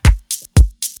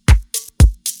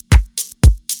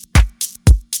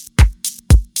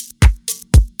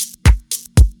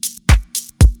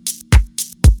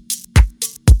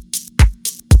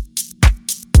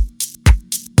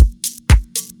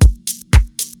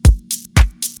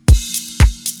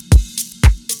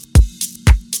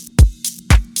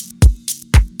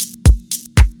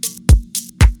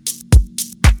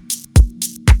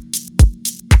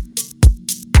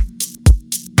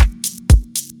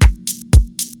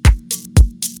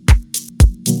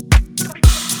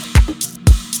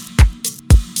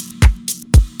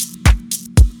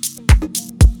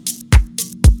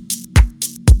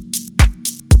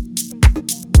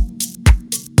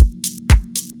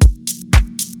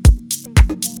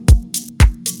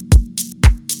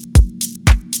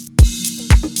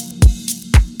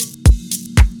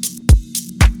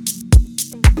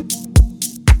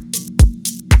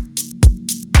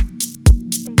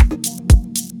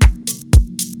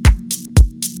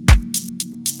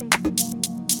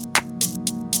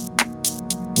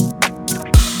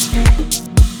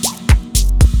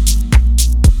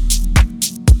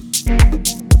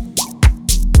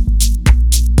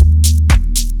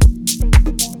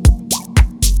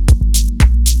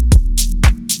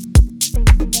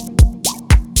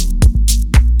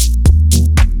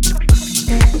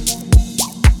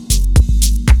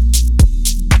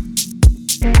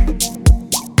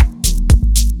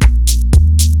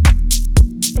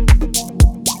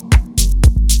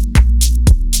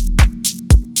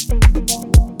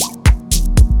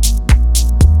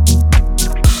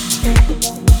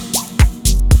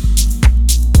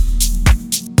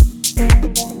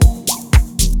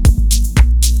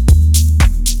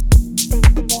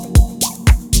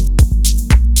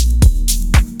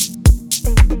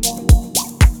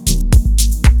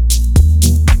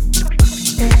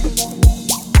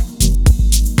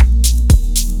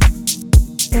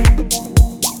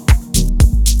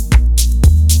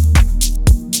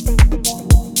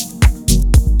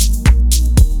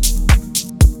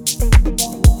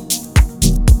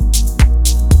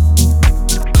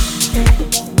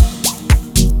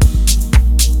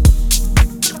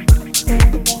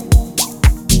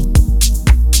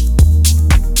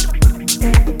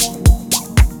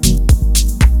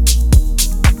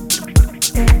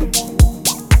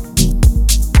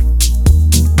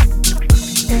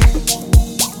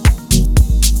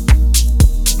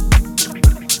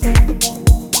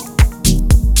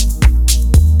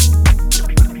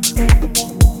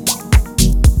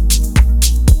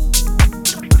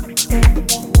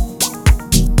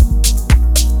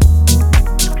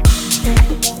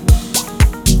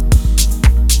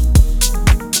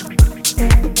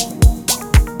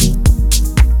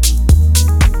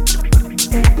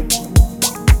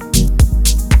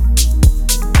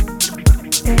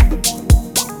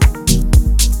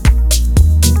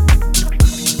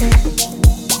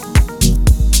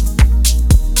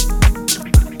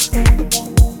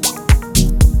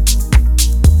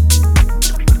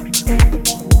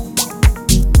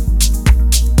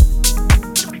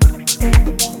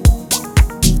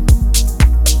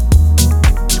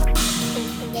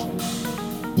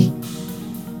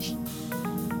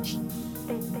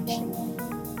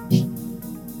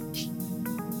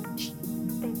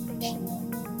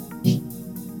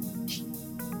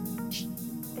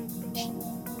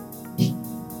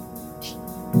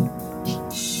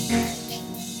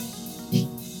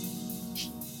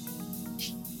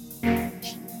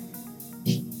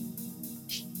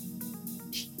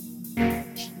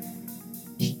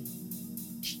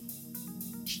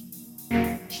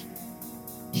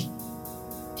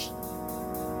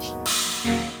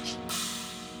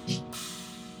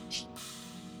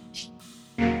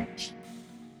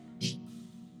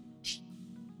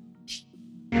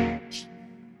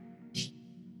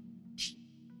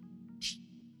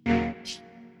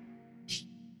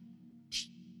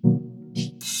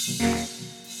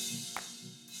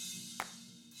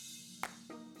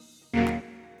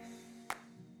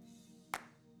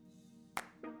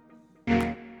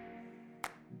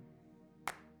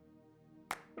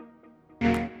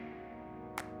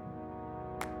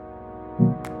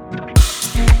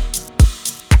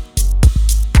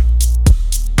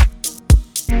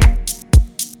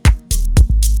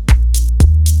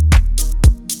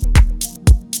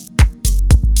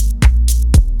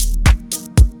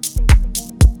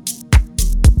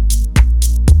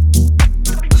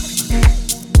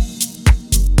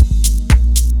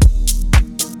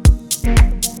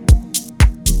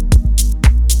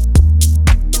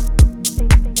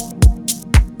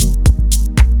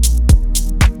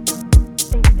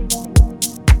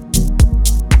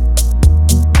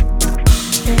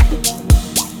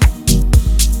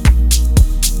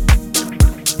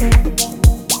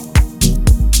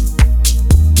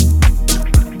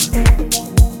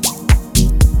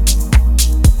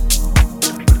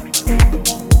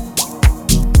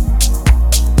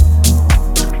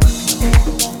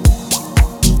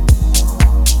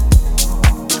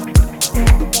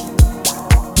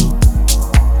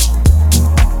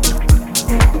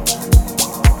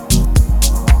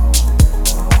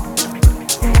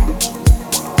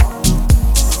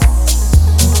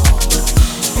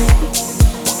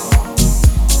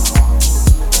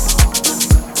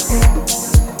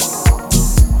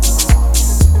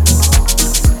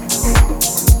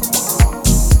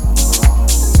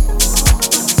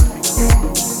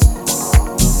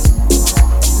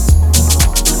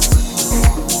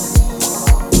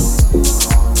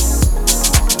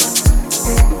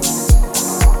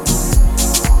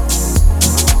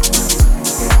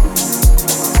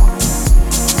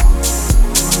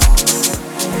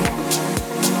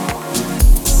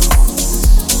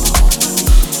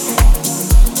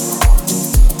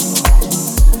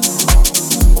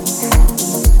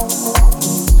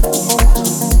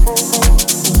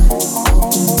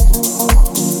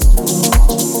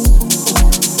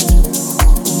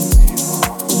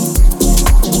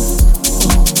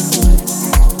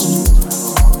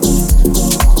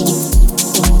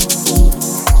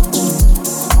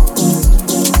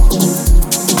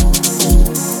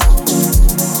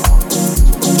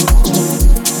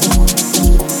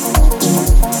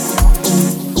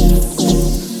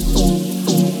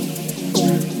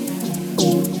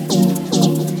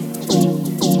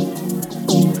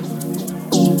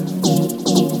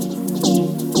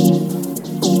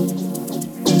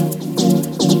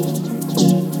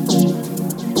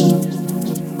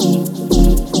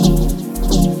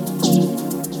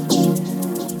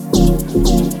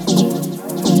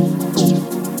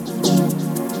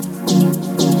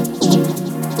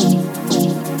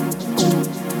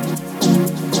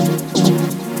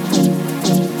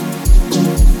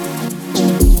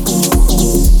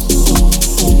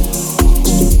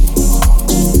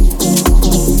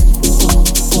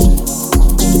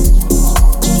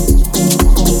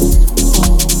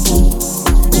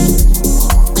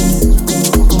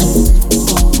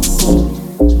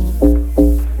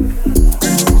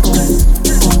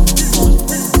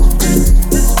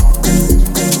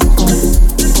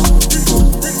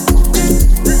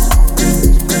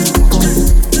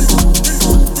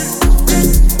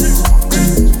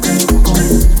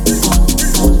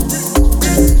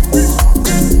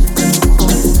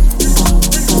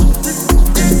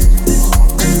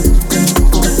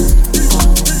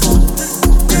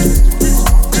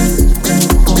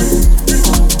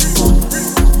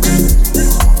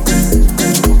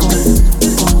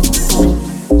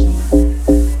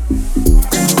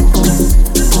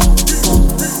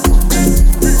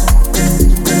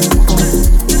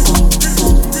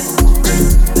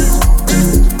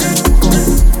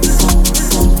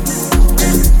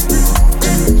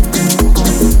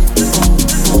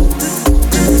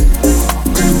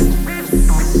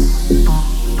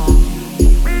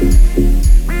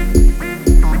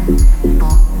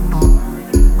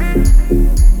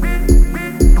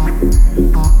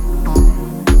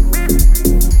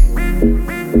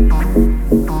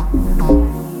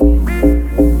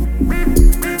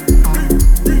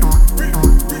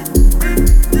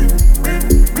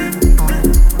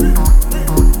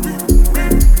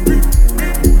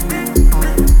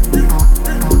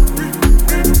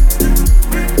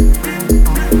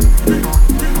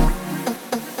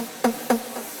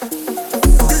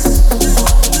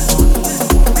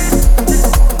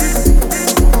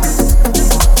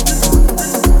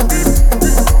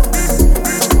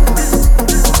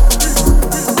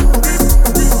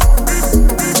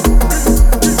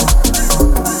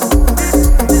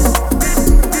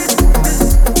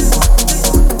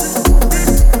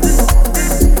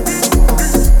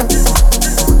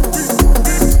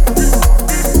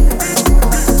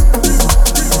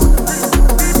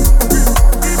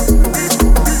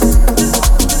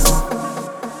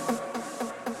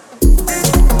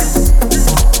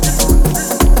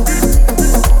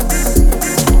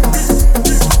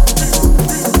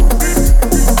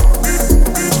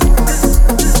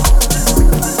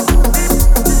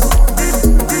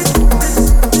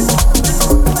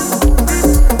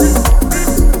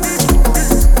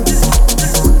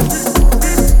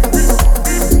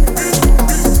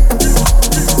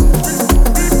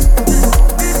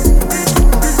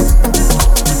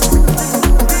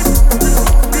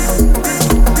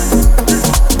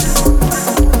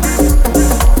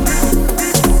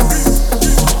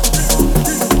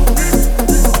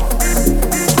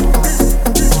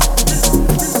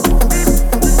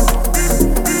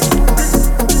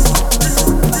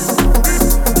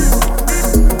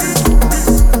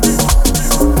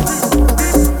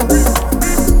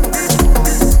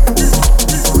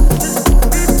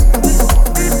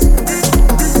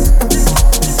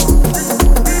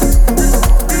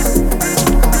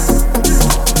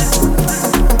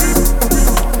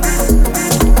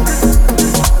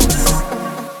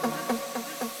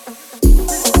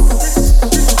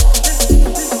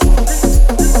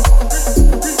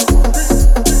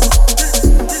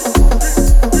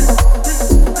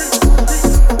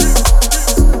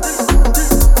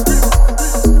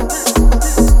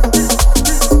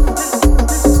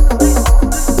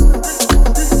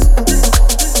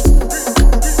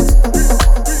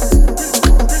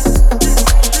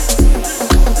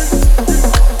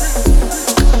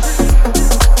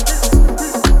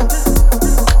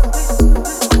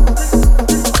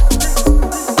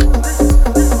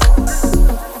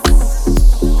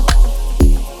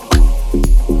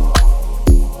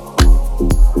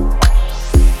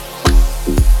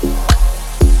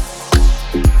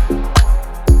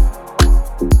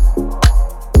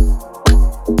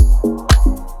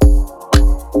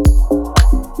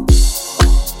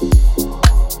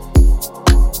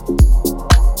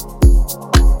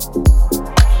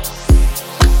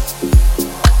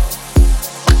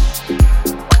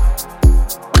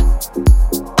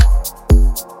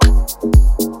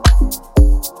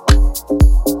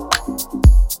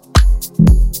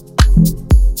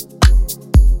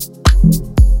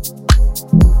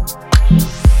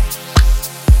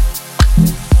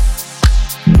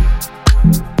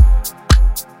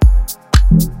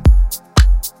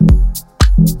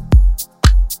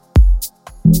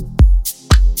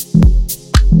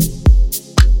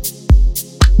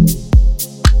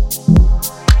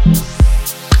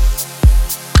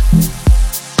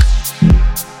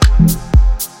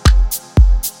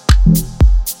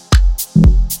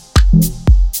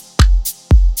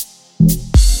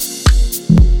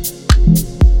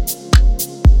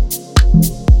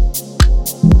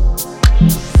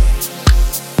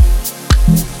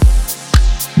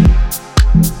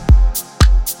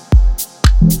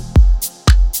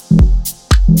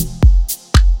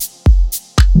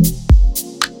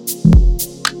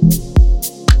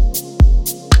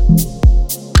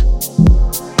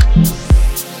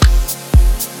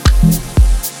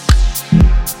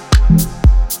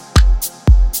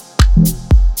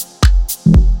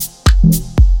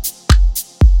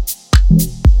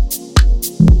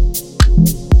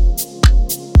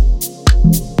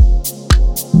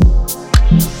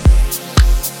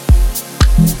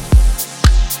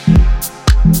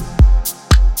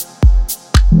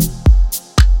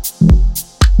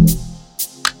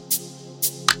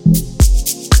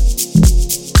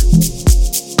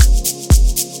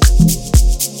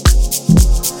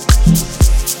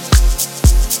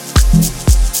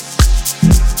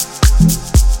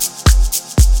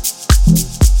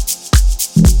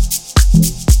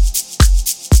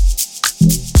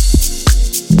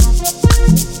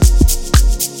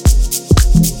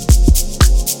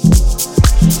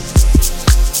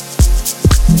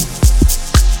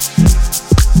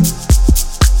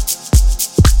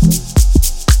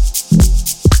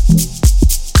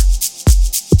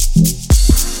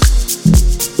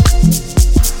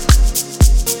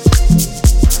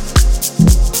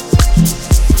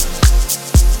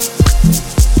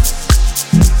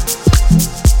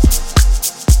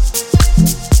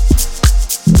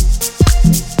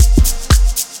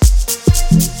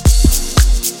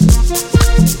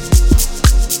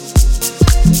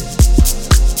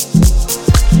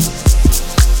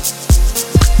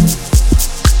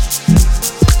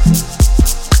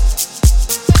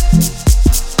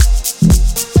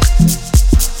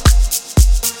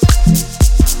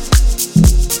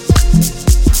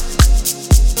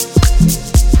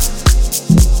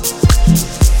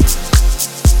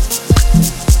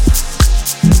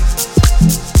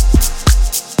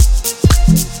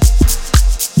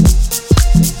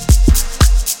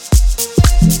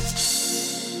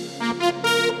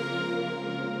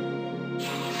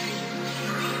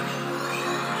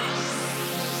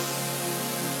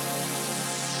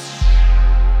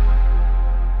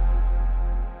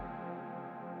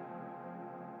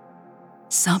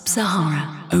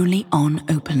 Sub-Sahara, only on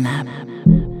Open Lab.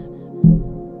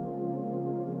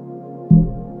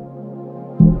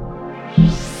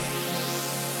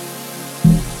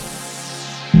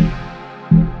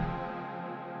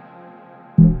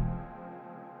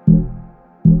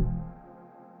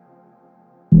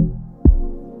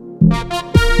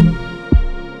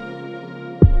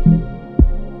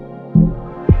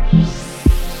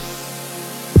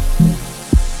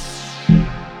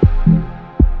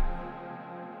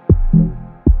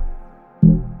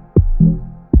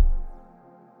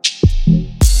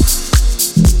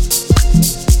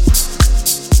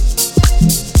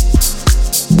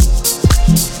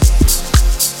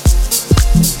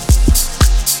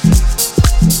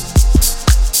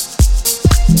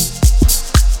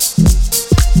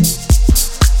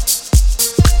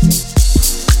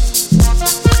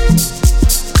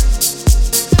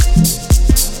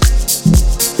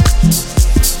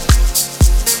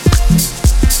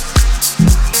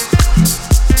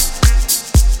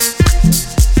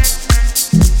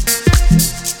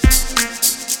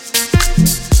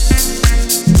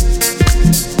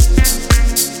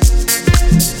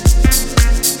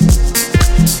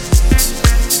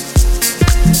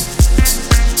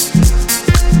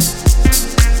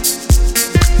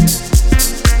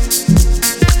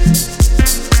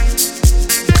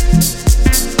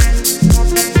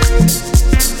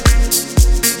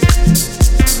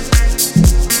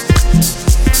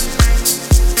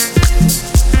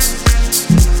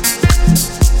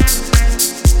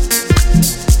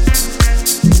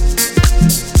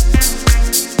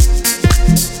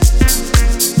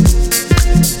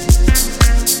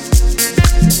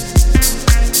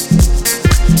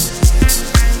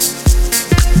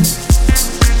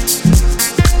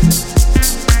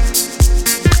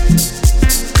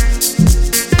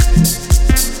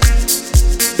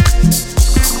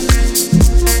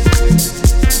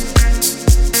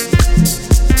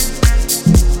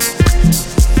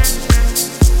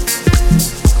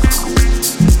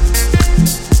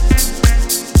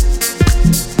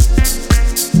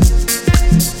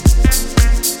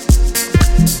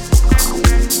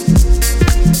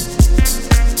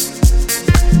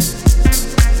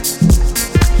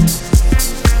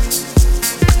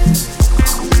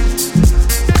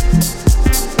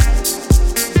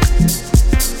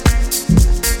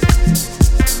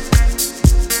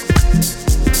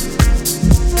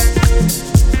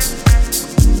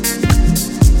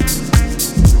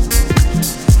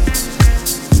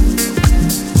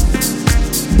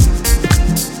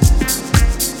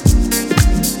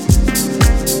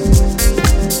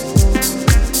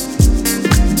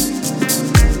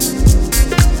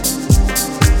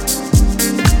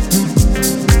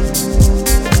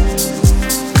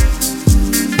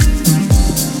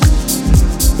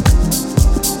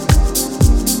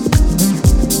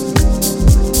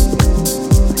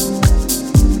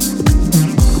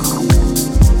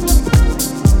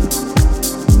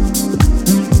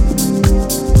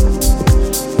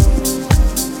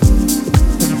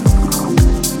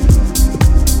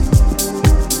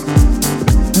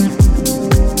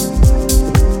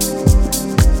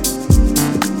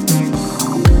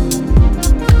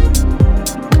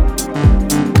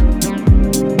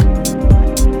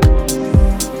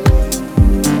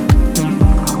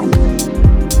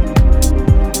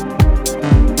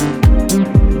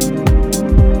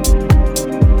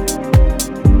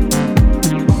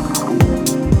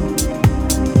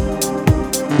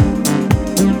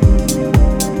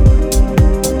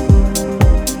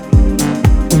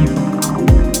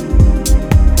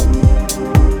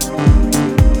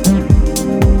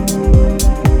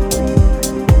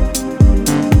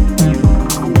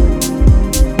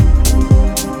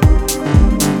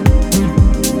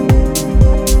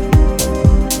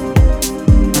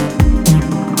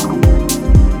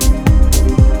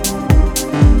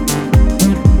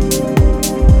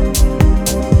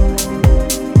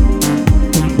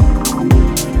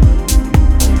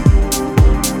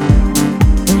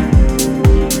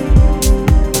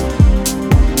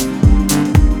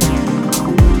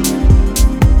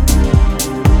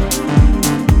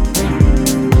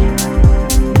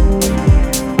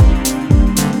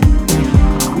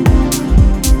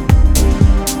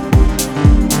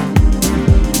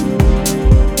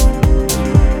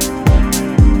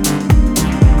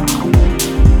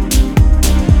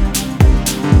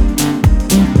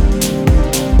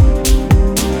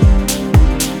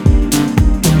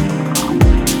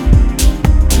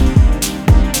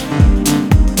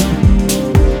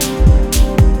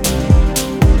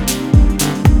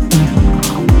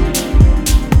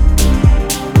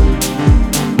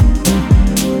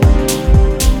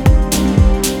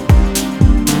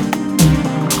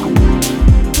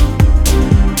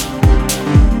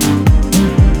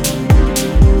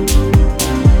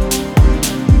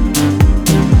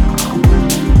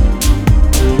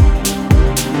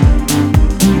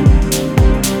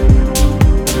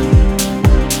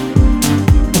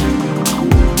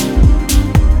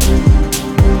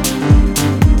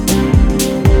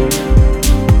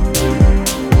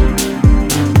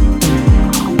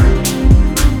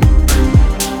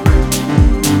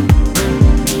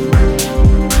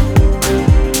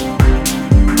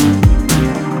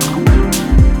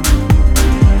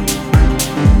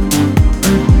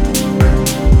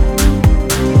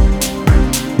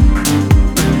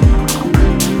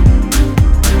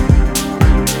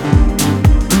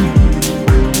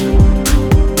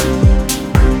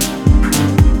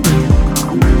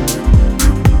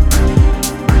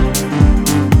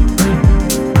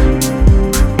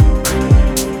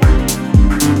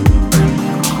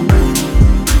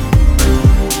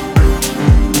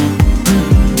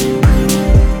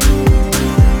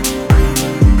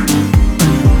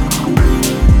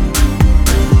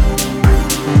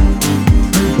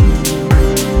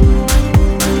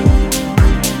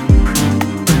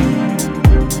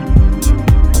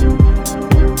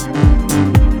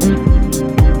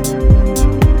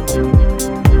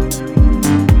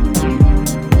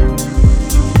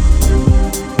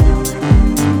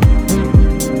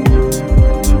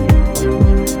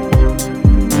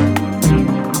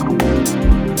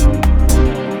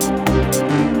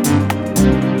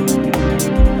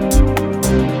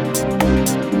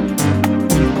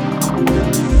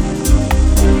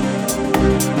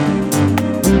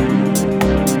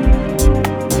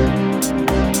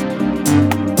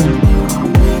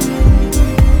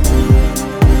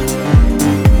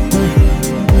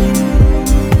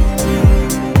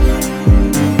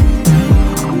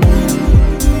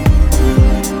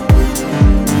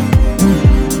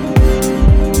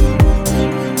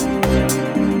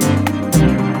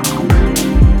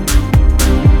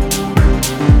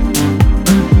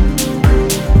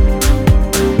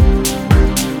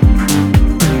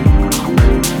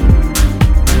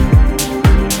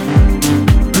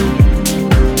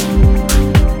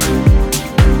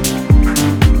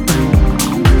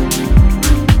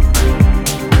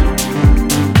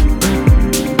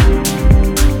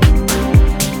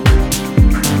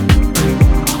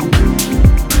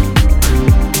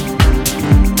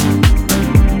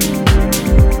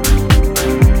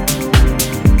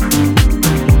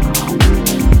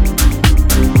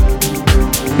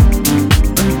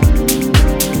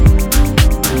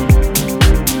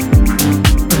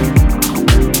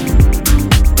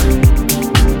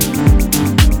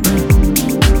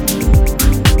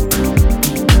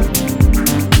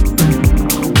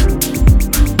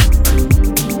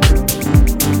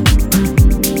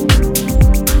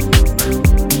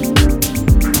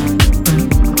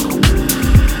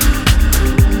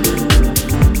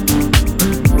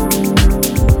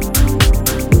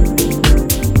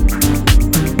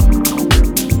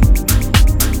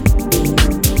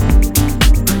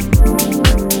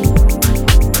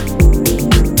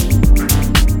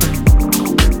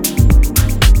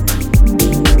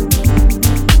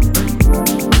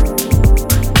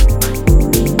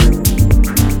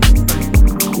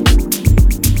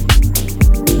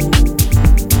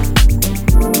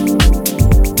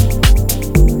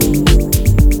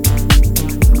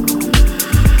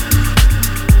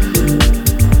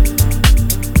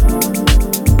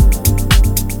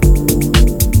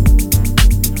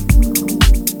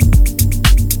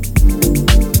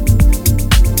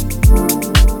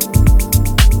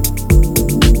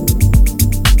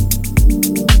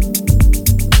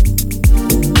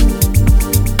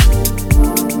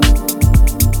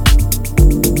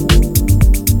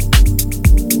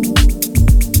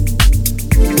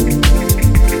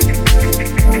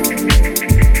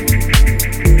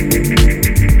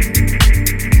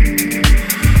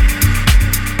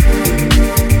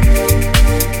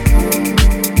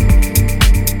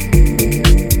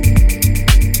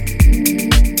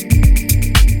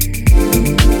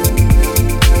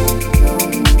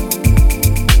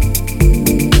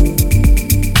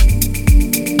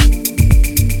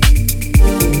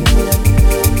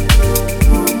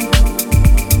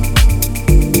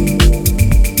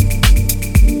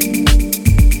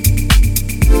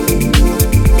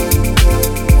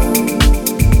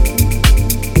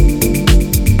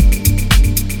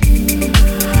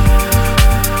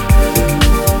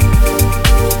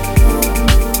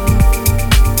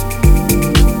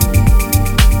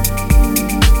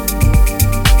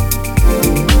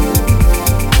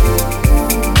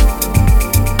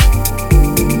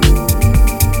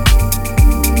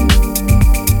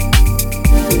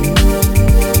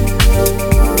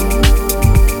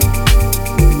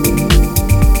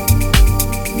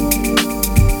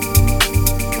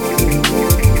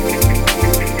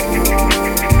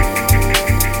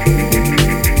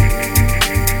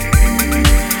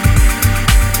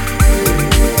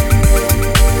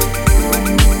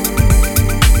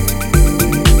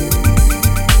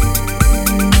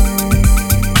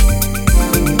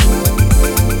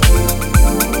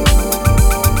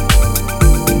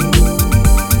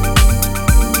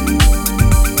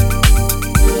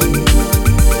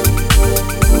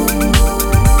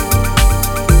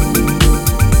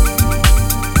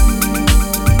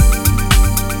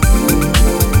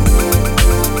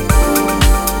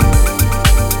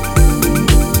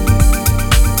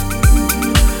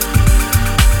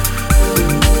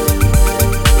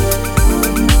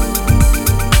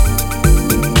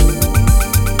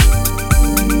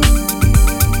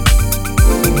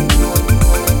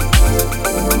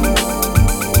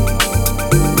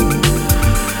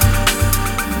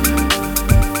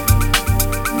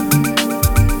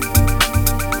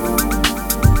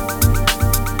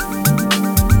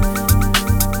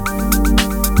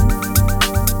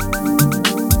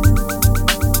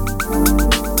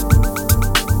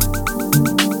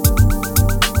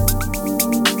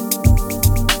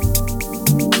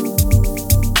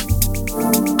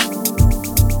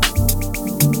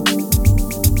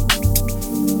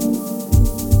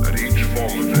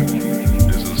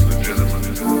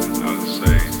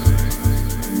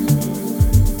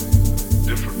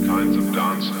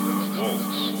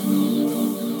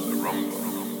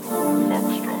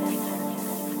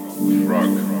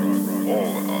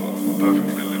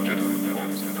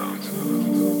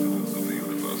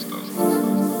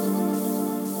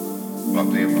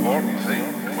 But the important thing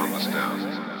to understand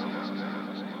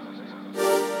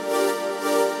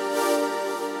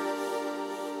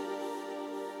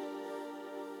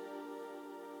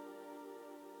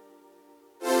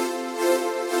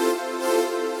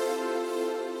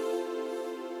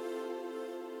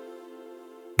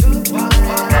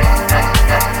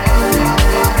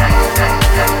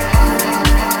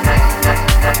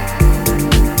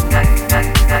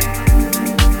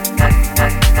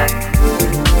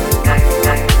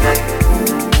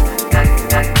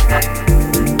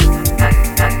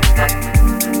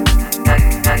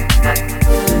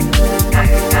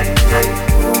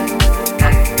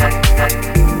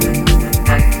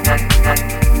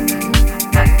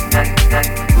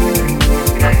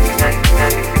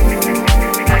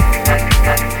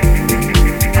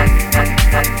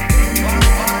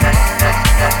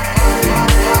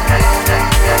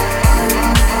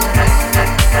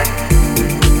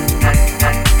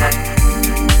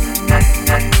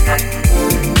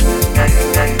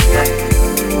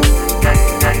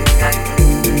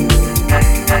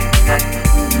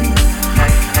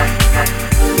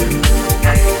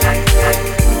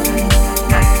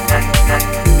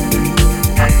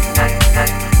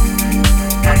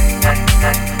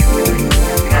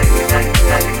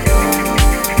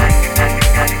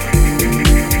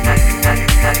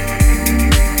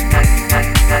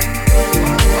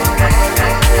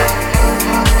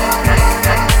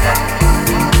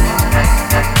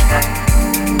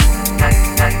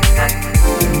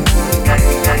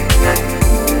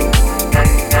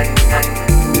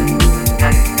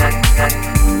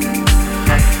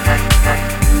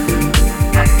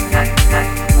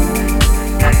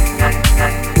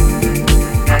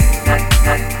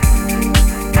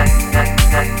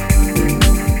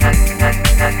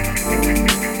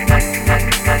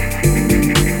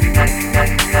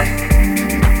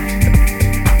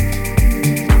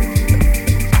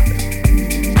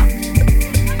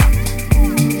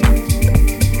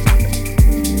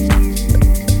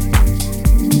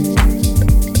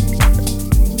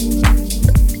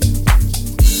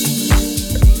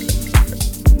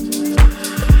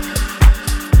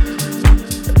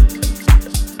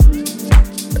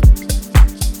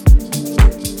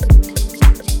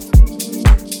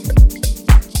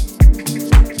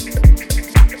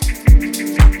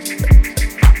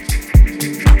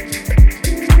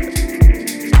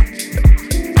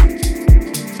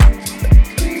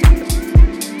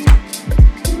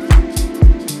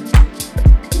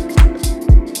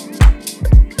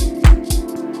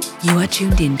You are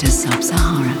tuned into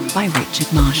Sub-Sahara by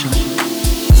Richard Marshall.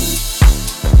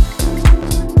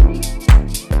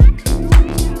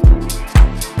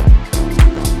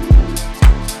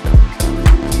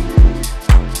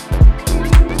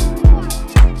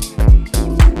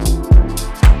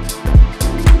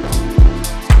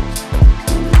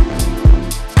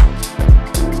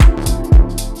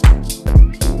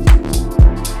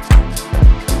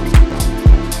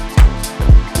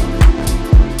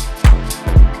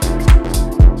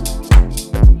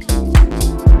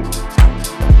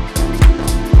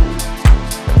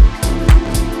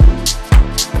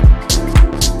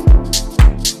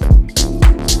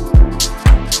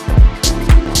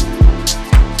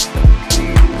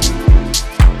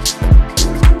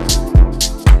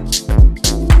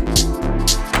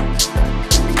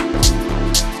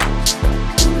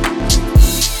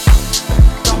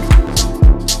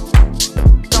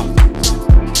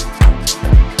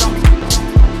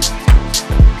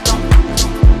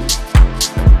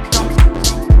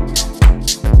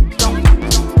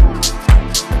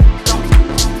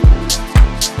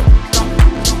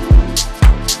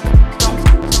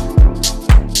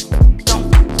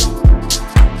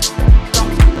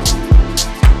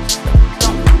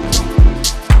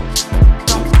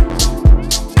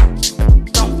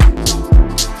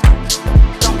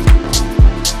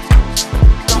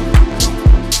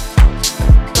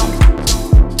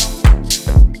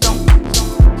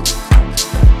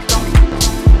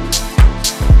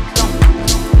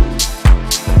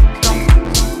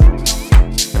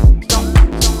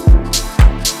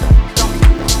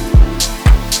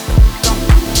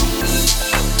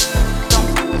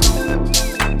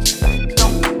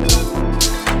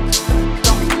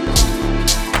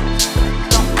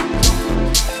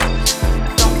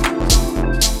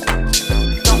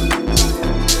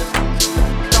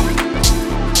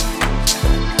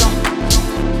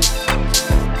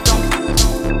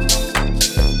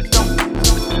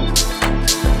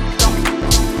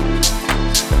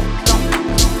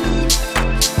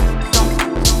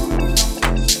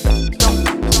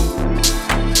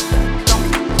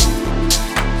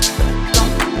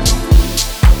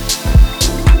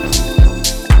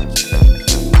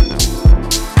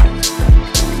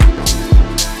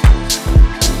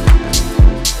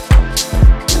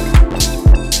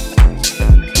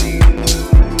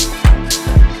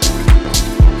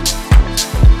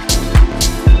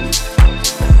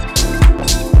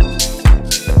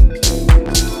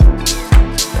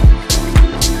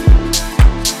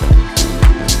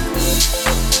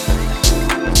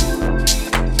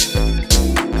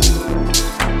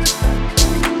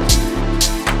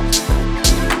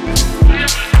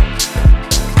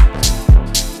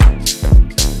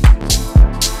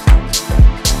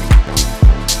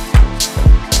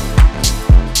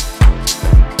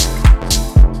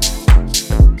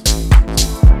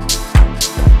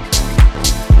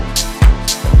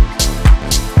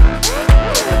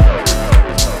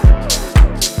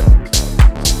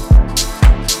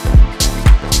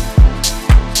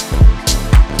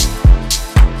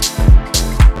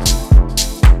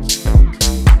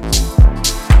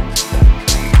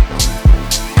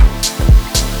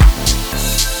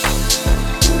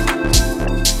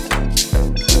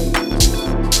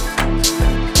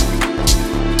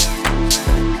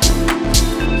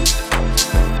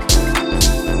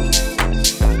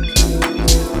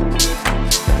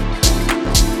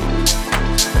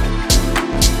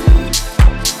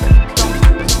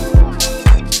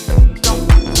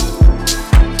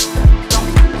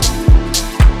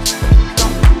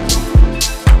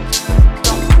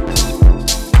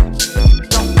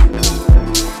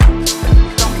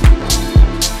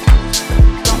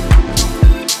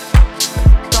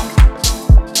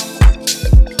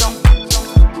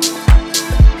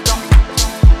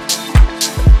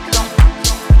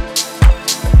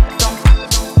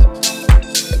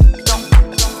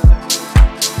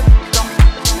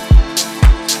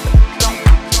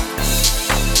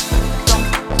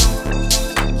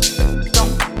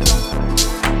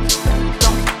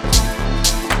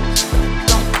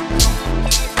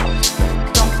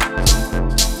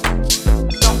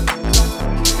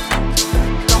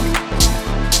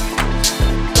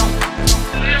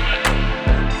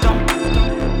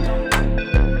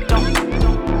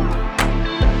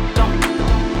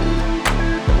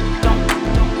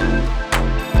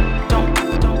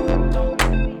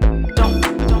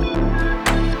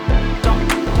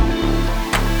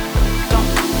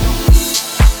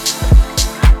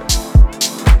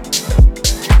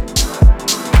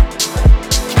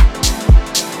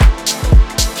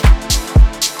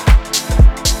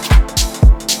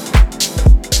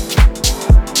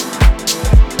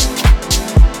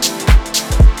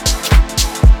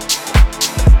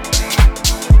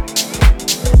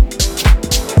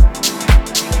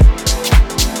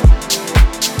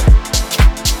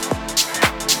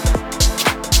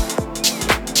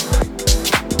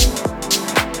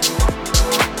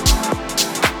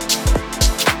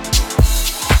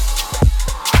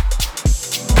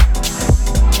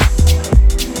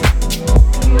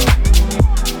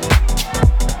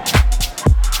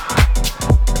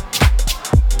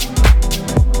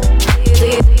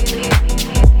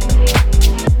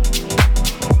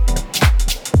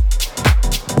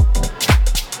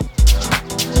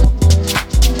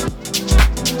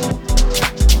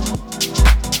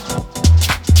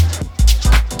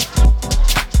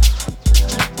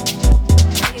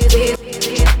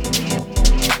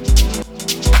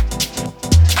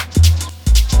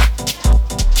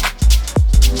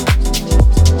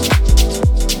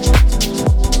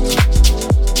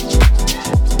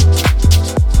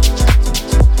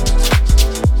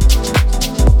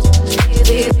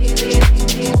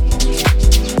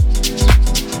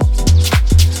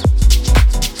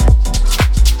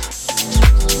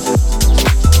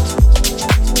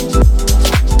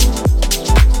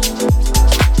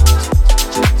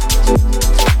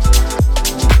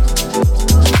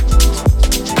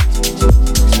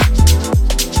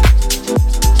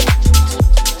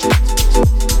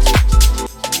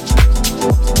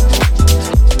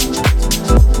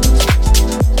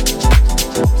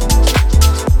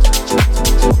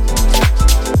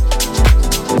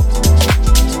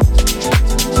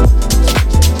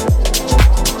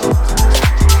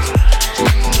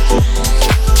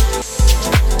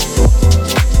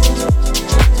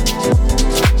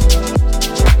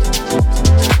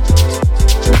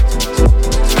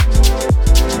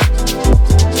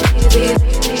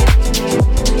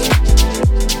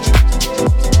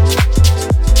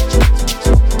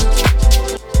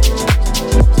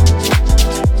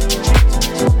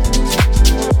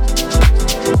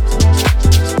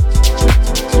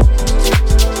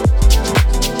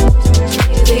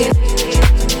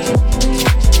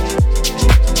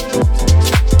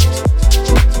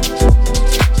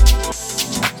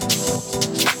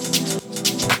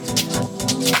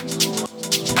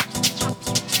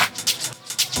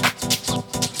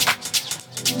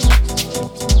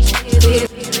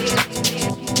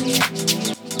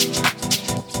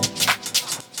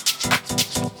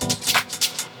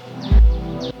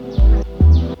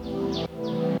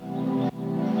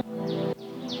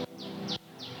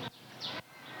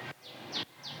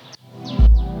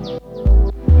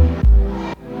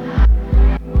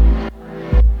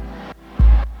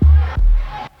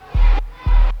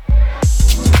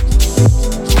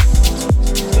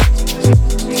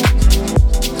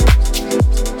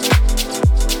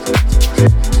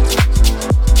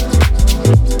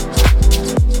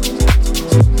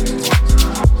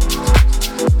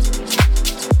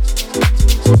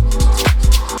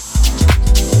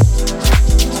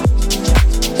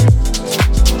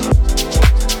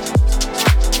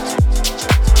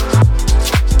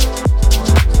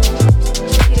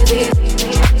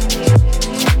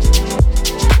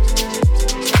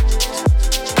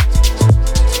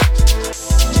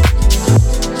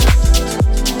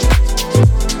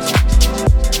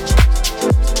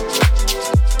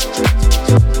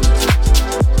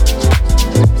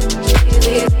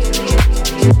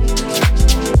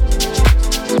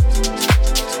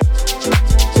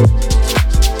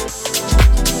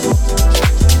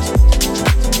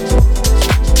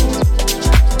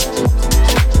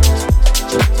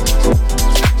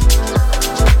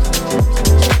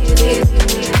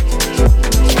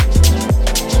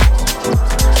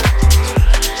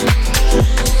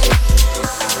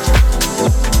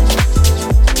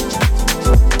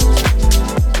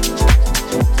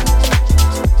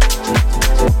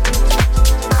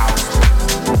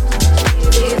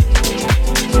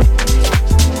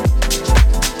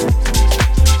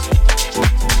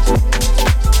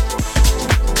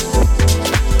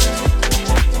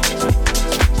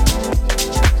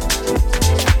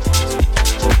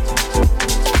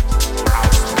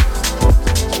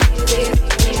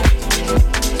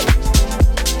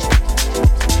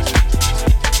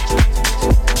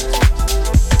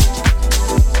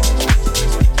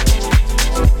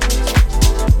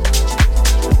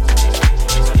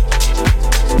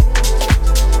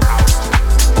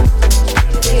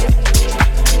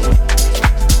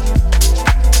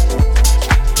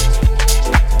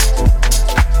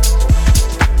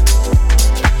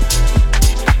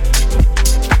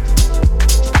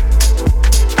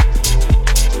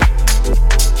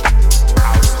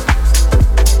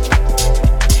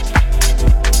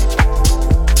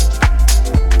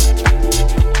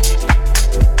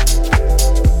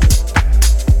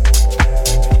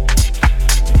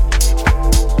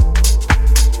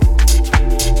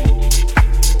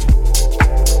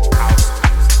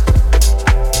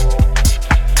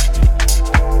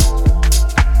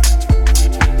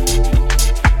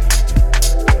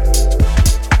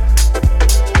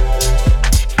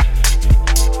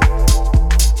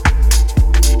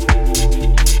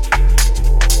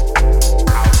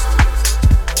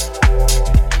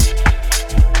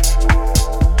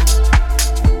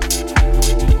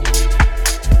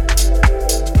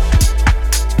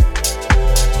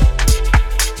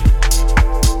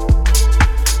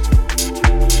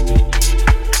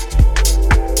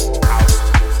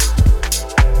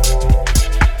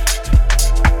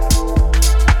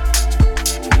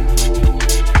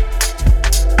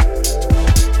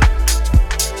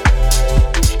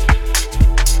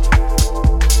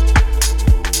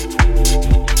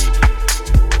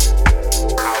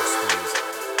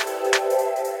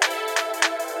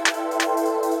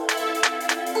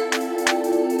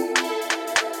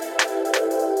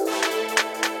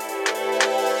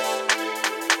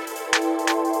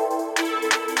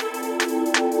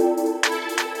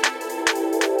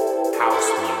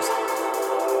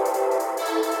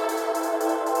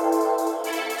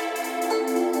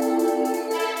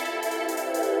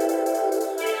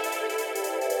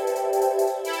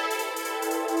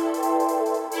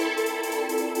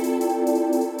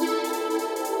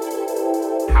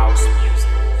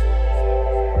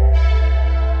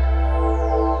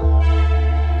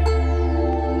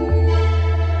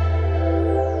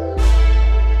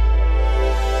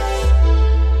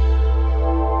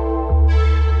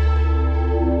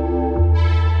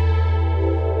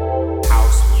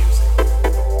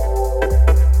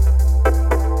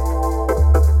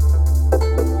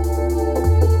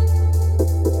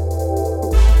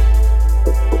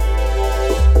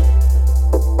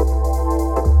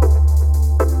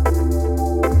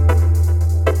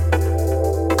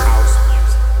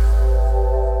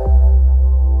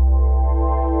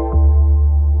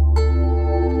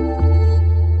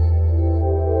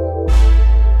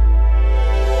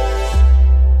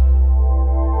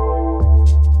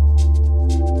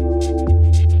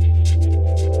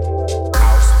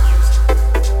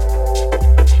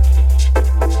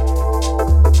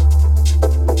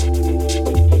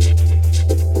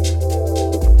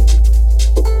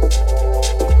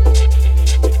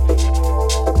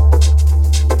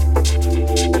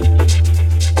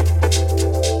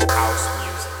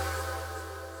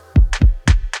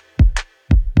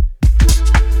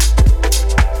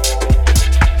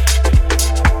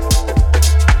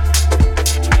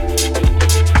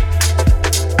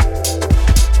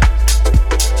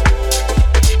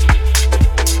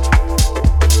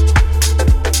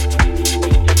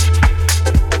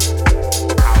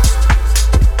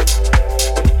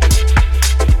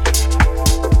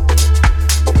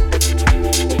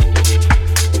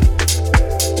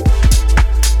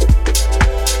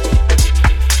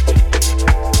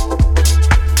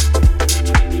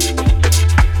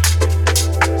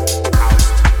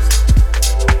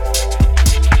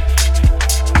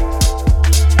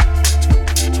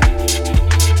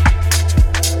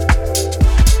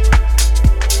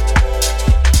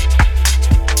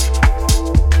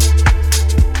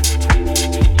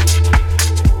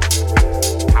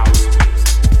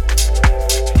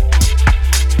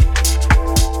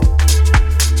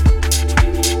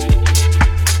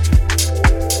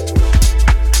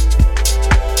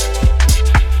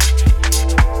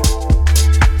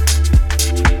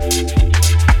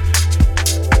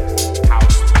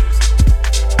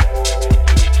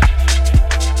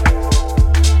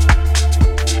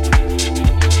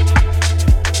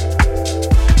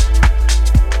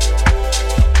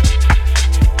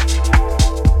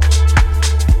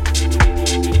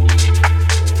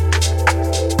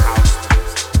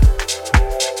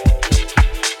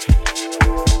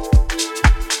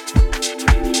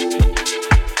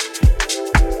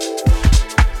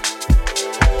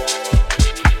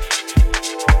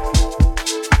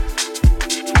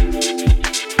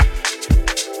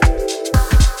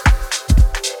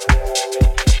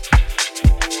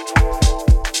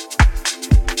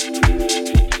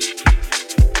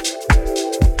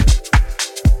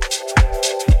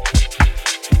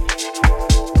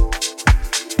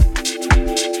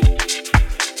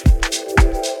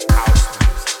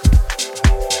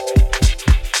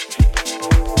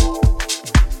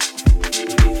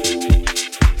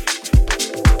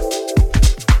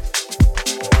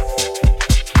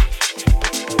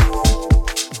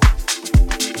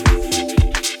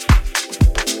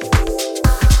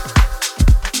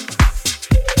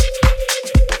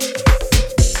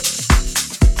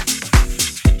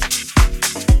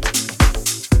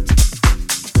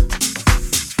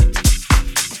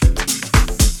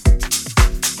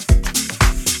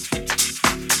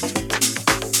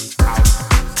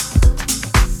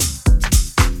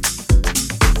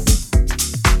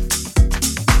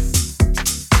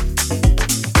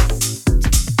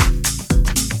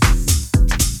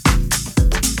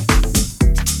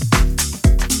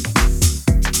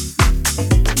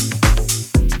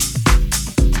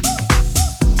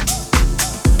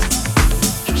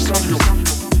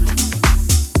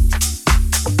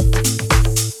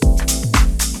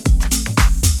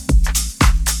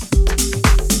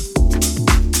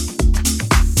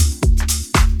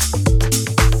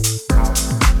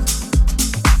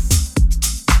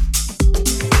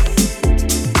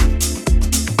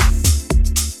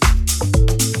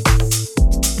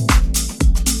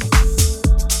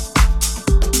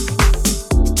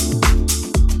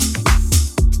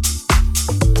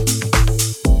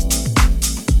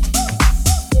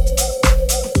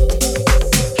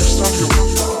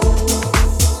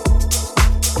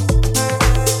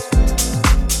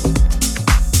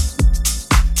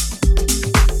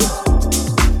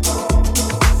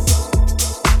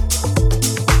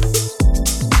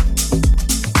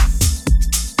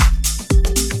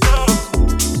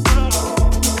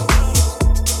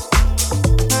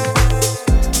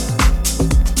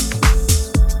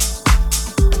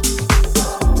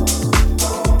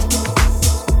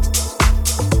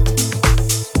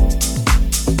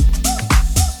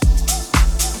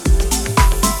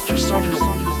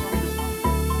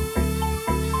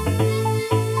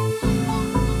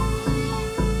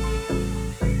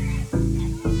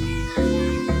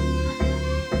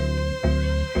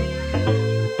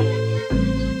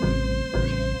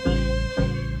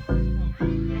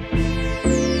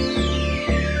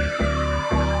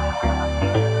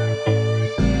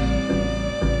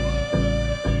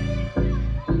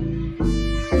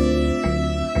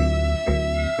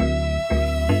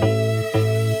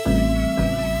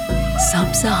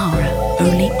 Sub-Sahara,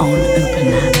 only on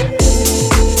Open Lab.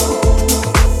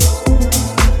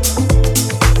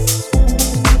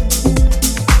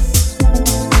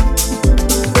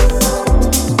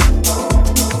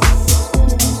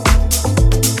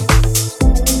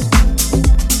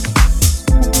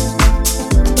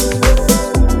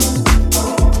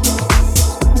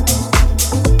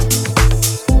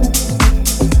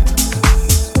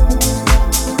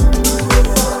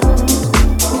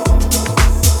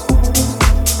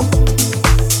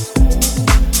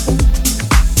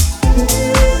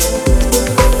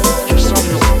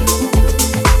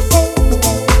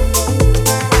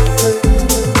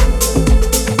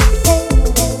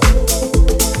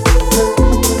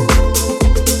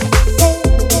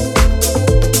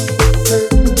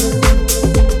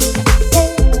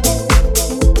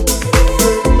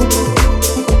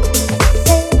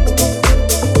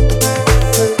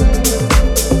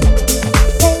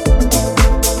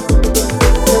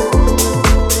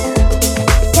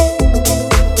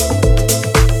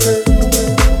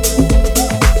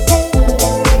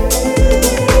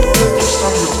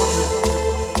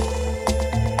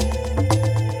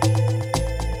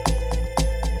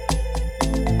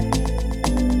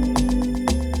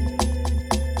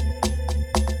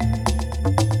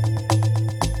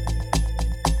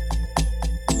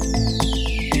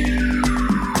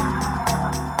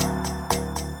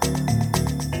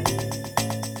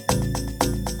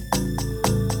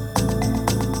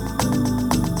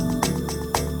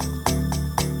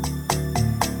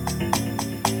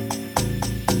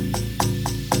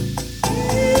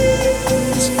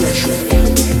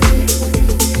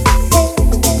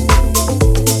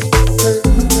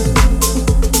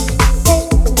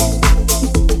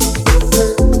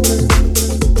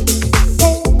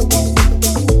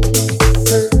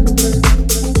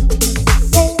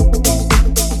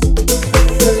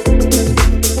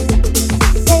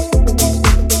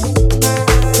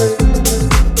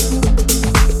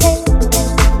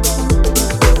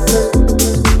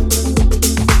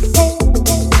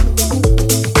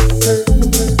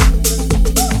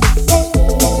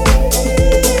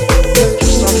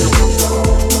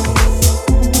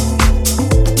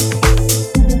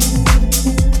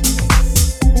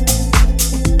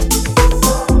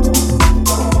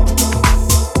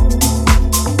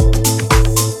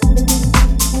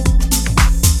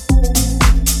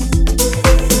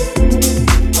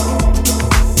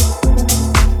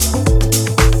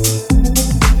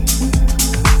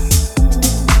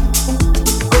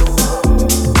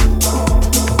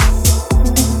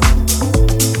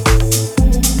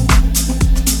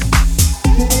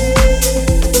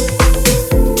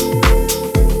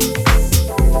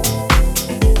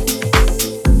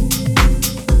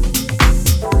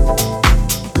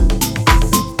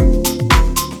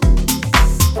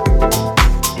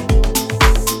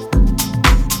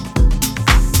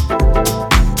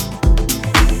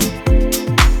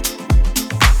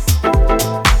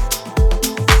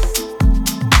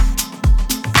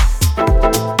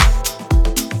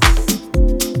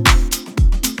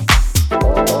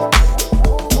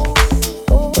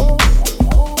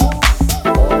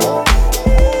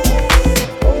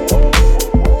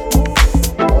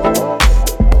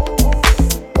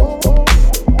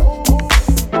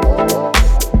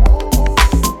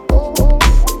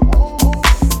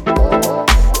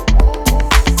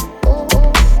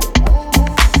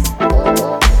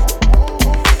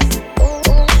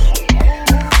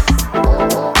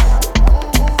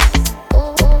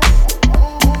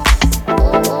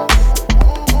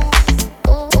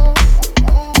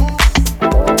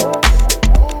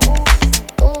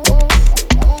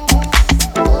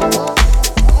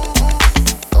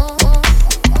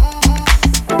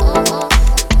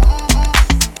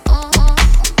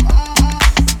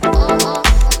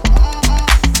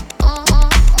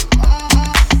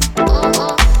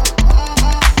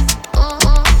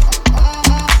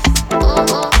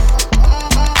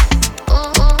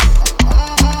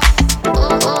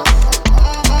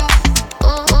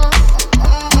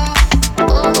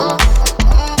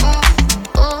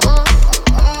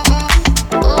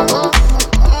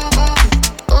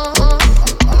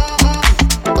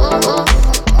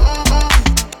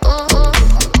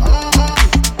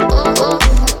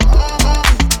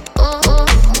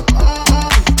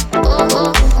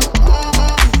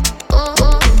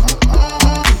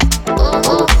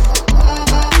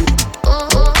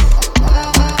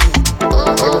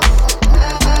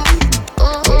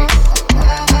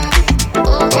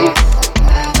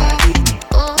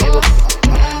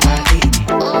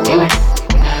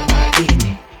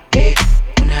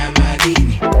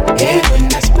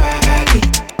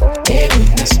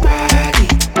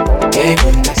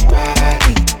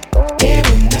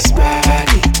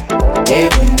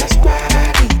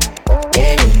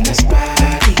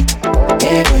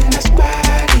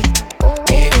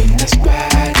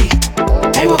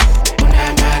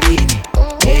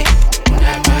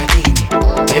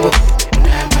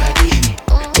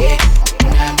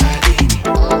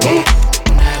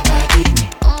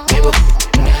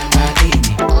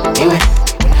 iwe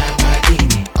una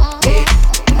madini,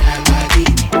 una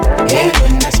madini,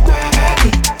 una spaghetti,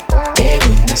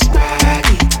 una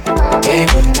spaghetti,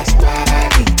 una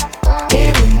spaghetti,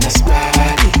 una spaghetti,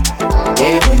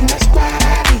 una spaghetti, una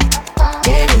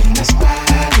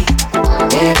spaghetti,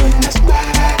 una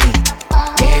spaghetti,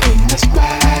 una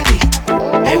spaghetti,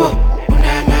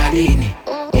 una madini,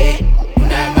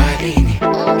 una madini, una madini,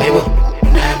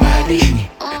 una madini,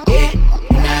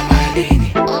 una madini, una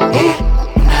madini,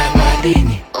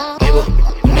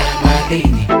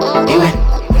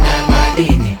 una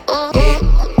madini,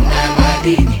 una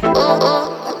madini.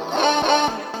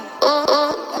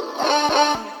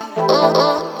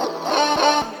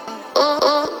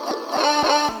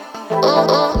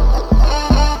 Oh